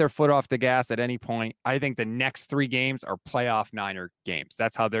going to let their foot off the gas at any point? I think the next 3 games are playoff Niner games.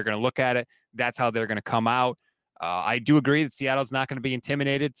 That's how they're going to look at it. That's how they're going to come out. I do agree that Seattle's not going to be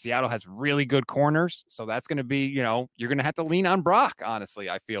intimidated. Seattle has really good corners. So that's going to be, you're going to have to lean on Brock, honestly,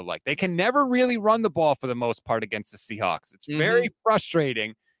 I feel like. They can never really run the ball for the most part against the Seahawks. It's very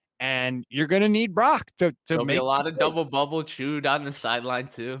frustrating. And you're going to need Brock to There'll make be a lot of double bubble chewed on the sideline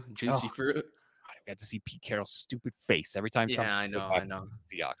too. Juicy fruit. I got to see Pete Carroll's stupid face every time. Yeah, I know.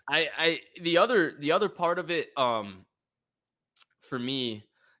 Seahawks. The other part of it, for me,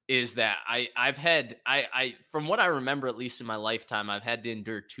 is that I've had from what I remember, at least in my lifetime, I've had to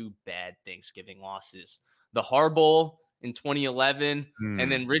endure 2 bad Thanksgiving losses: the Harbaugh in 2011,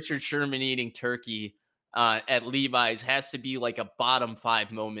 and then Richard Sherman eating turkey at Levi's has to be like a bottom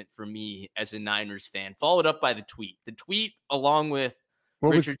 5 moment for me as a Niners fan. Followed up by the tweet along with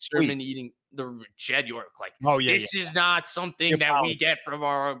Richard Sherman eating the Jed York, like, this is not something that we get from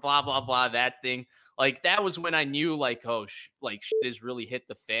our blah, blah, blah, that thing. Like, that was when I knew, like, shit has really hit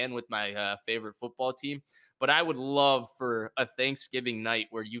the fan with my favorite football team. But I would love for a Thanksgiving night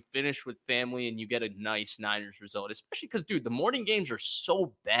where you finish with family and you get a nice Niners result, especially because, dude, the morning games are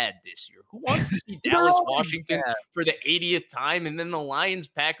so bad this year. Who wants to see Dallas, Washington for the 80th time? And then the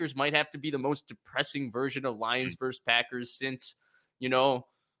Lions-Packers might have to be the most depressing version of Lions versus Packers since,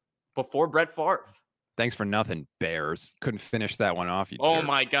 before Brett Favre. Thanks for nothing, Bears. Couldn't finish that one off. Oh,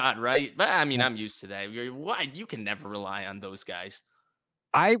 my God, right? But, I mean, I'm used to that. Why? You can never rely on those guys.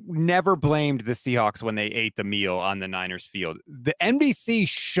 I never blamed the Seahawks when they ate the meal on the Niners field. The NBC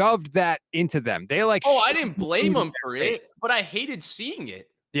shoved that into them. They I didn't blame them for it, but I hated seeing it.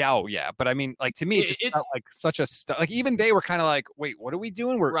 Yeah, but I mean, like, to me, it just felt like such a like, even they were kind of like, wait, what are we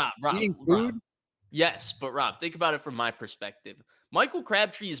doing? We're eating food? Rob. Yes, but Rob, think about it from my perspective. Michael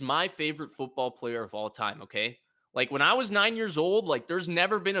Crabtree is my favorite football player of all time, okay? Like, when I was 9 years old, like, there's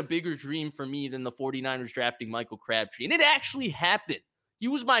never been a bigger dream for me than the 49ers drafting Michael Crabtree. And it actually happened. He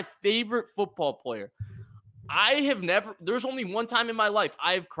was my favorite football player. There's only one time in my life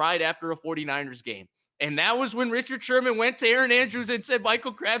I've cried after a 49ers game. And that was when Richard Sherman went to Aaron Andrews and said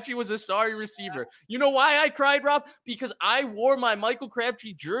Michael Crabtree was a sorry receiver. You know why I cried, Rob? Because I wore my Michael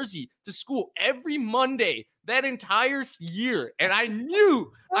Crabtree jersey to school every Monday that entire year. And I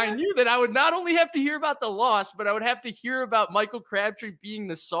knew that I would not only have to hear about the loss, but I would have to hear about Michael Crabtree being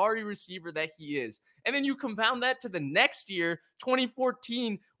the sorry receiver that he is. And then you compound that to the next year,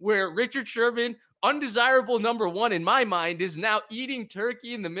 2014, where Richard Sherman, undesirable number 1 in my mind, is now eating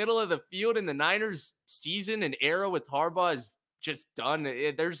turkey in the middle of the field, and the Niners season and era with Harbaugh is just done.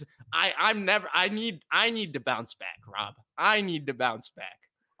 I need to bounce back, Rob. I need to bounce back.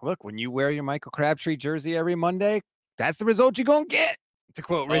 Look, when you wear your Michael Crabtree jersey every Monday, that's the result you're going to get, to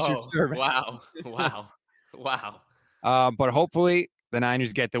quote Richard Sherman. Wow. But hopefully the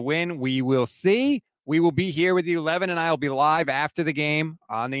Niners get the win. We will see. We will be here with you. 11 and I will be live after the game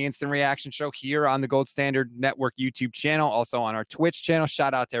on the Instant Reaction Show here on the Gold Standard Network YouTube channel, also on our Twitch channel.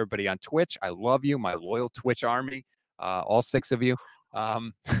 Shout out to everybody on Twitch. I love you, my loyal Twitch army, all 6 of you.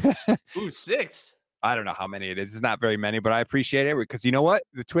 Ooh, 6. I don't know how many it is. It's not very many, but I appreciate it because you know what?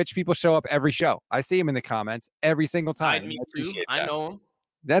 The Twitch people show up every show. I see them in the comments every single time. Me too. I know them.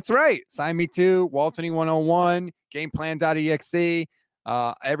 That's right. Sign me too. Waltony101, gameplan.exe.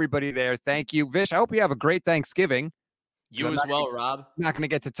 Everybody there, thank you. Vish, I hope you have a great Thanksgiving. You as well, Rob. I'm not going to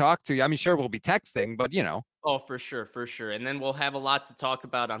get to talk to you. I mean, sure, we'll be texting, but Oh, for sure. And then we'll have a lot to talk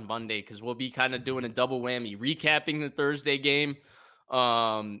about on Monday because we'll be kind of doing a double whammy, recapping the Thursday game,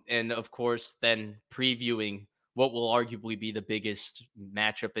 And of course, then previewing what will arguably be the biggest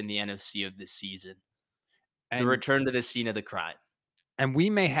matchup in the NFC of this season. The return to the scene of the crime. And we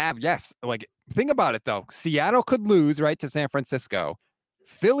may have, yes, like, think about it, though. Seattle could lose, right, to San Francisco.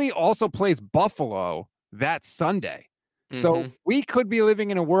 Philly also plays Buffalo that Sunday. So we could be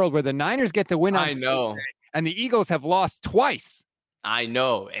living in a world where the Niners get to win on Thursday, and the Eagles have lost twice. I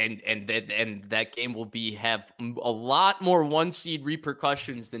know, and that game will have a lot more one-seed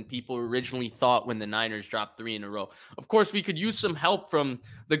repercussions than people originally thought when the Niners dropped 3 in a row. Of course, we could use some help from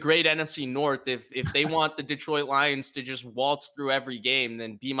the great NFC North. If they want the Detroit Lions to just waltz through every game,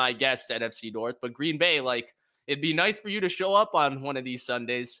 then be my guest, NFC North. But Green Bay, like, it'd be nice for you to show up on one of these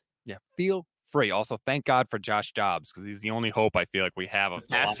Sundays. Yeah, feel free. Also, thank God for Josh Dobbs, because he's the only hope I feel like we have of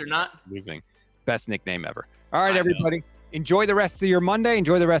the astronaut losing. Best nickname ever. All right, everybody. Enjoy the rest of your Monday.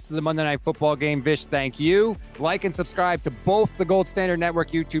 Enjoy the rest of the Monday Night Football game. Vish, thank you. Like and subscribe to both the Gold Standard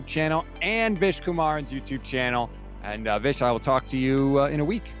Network YouTube channel and Vish Kumaran's YouTube channel. And Vish, I will talk to you in a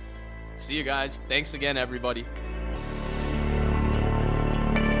week. See you guys. Thanks again, everybody.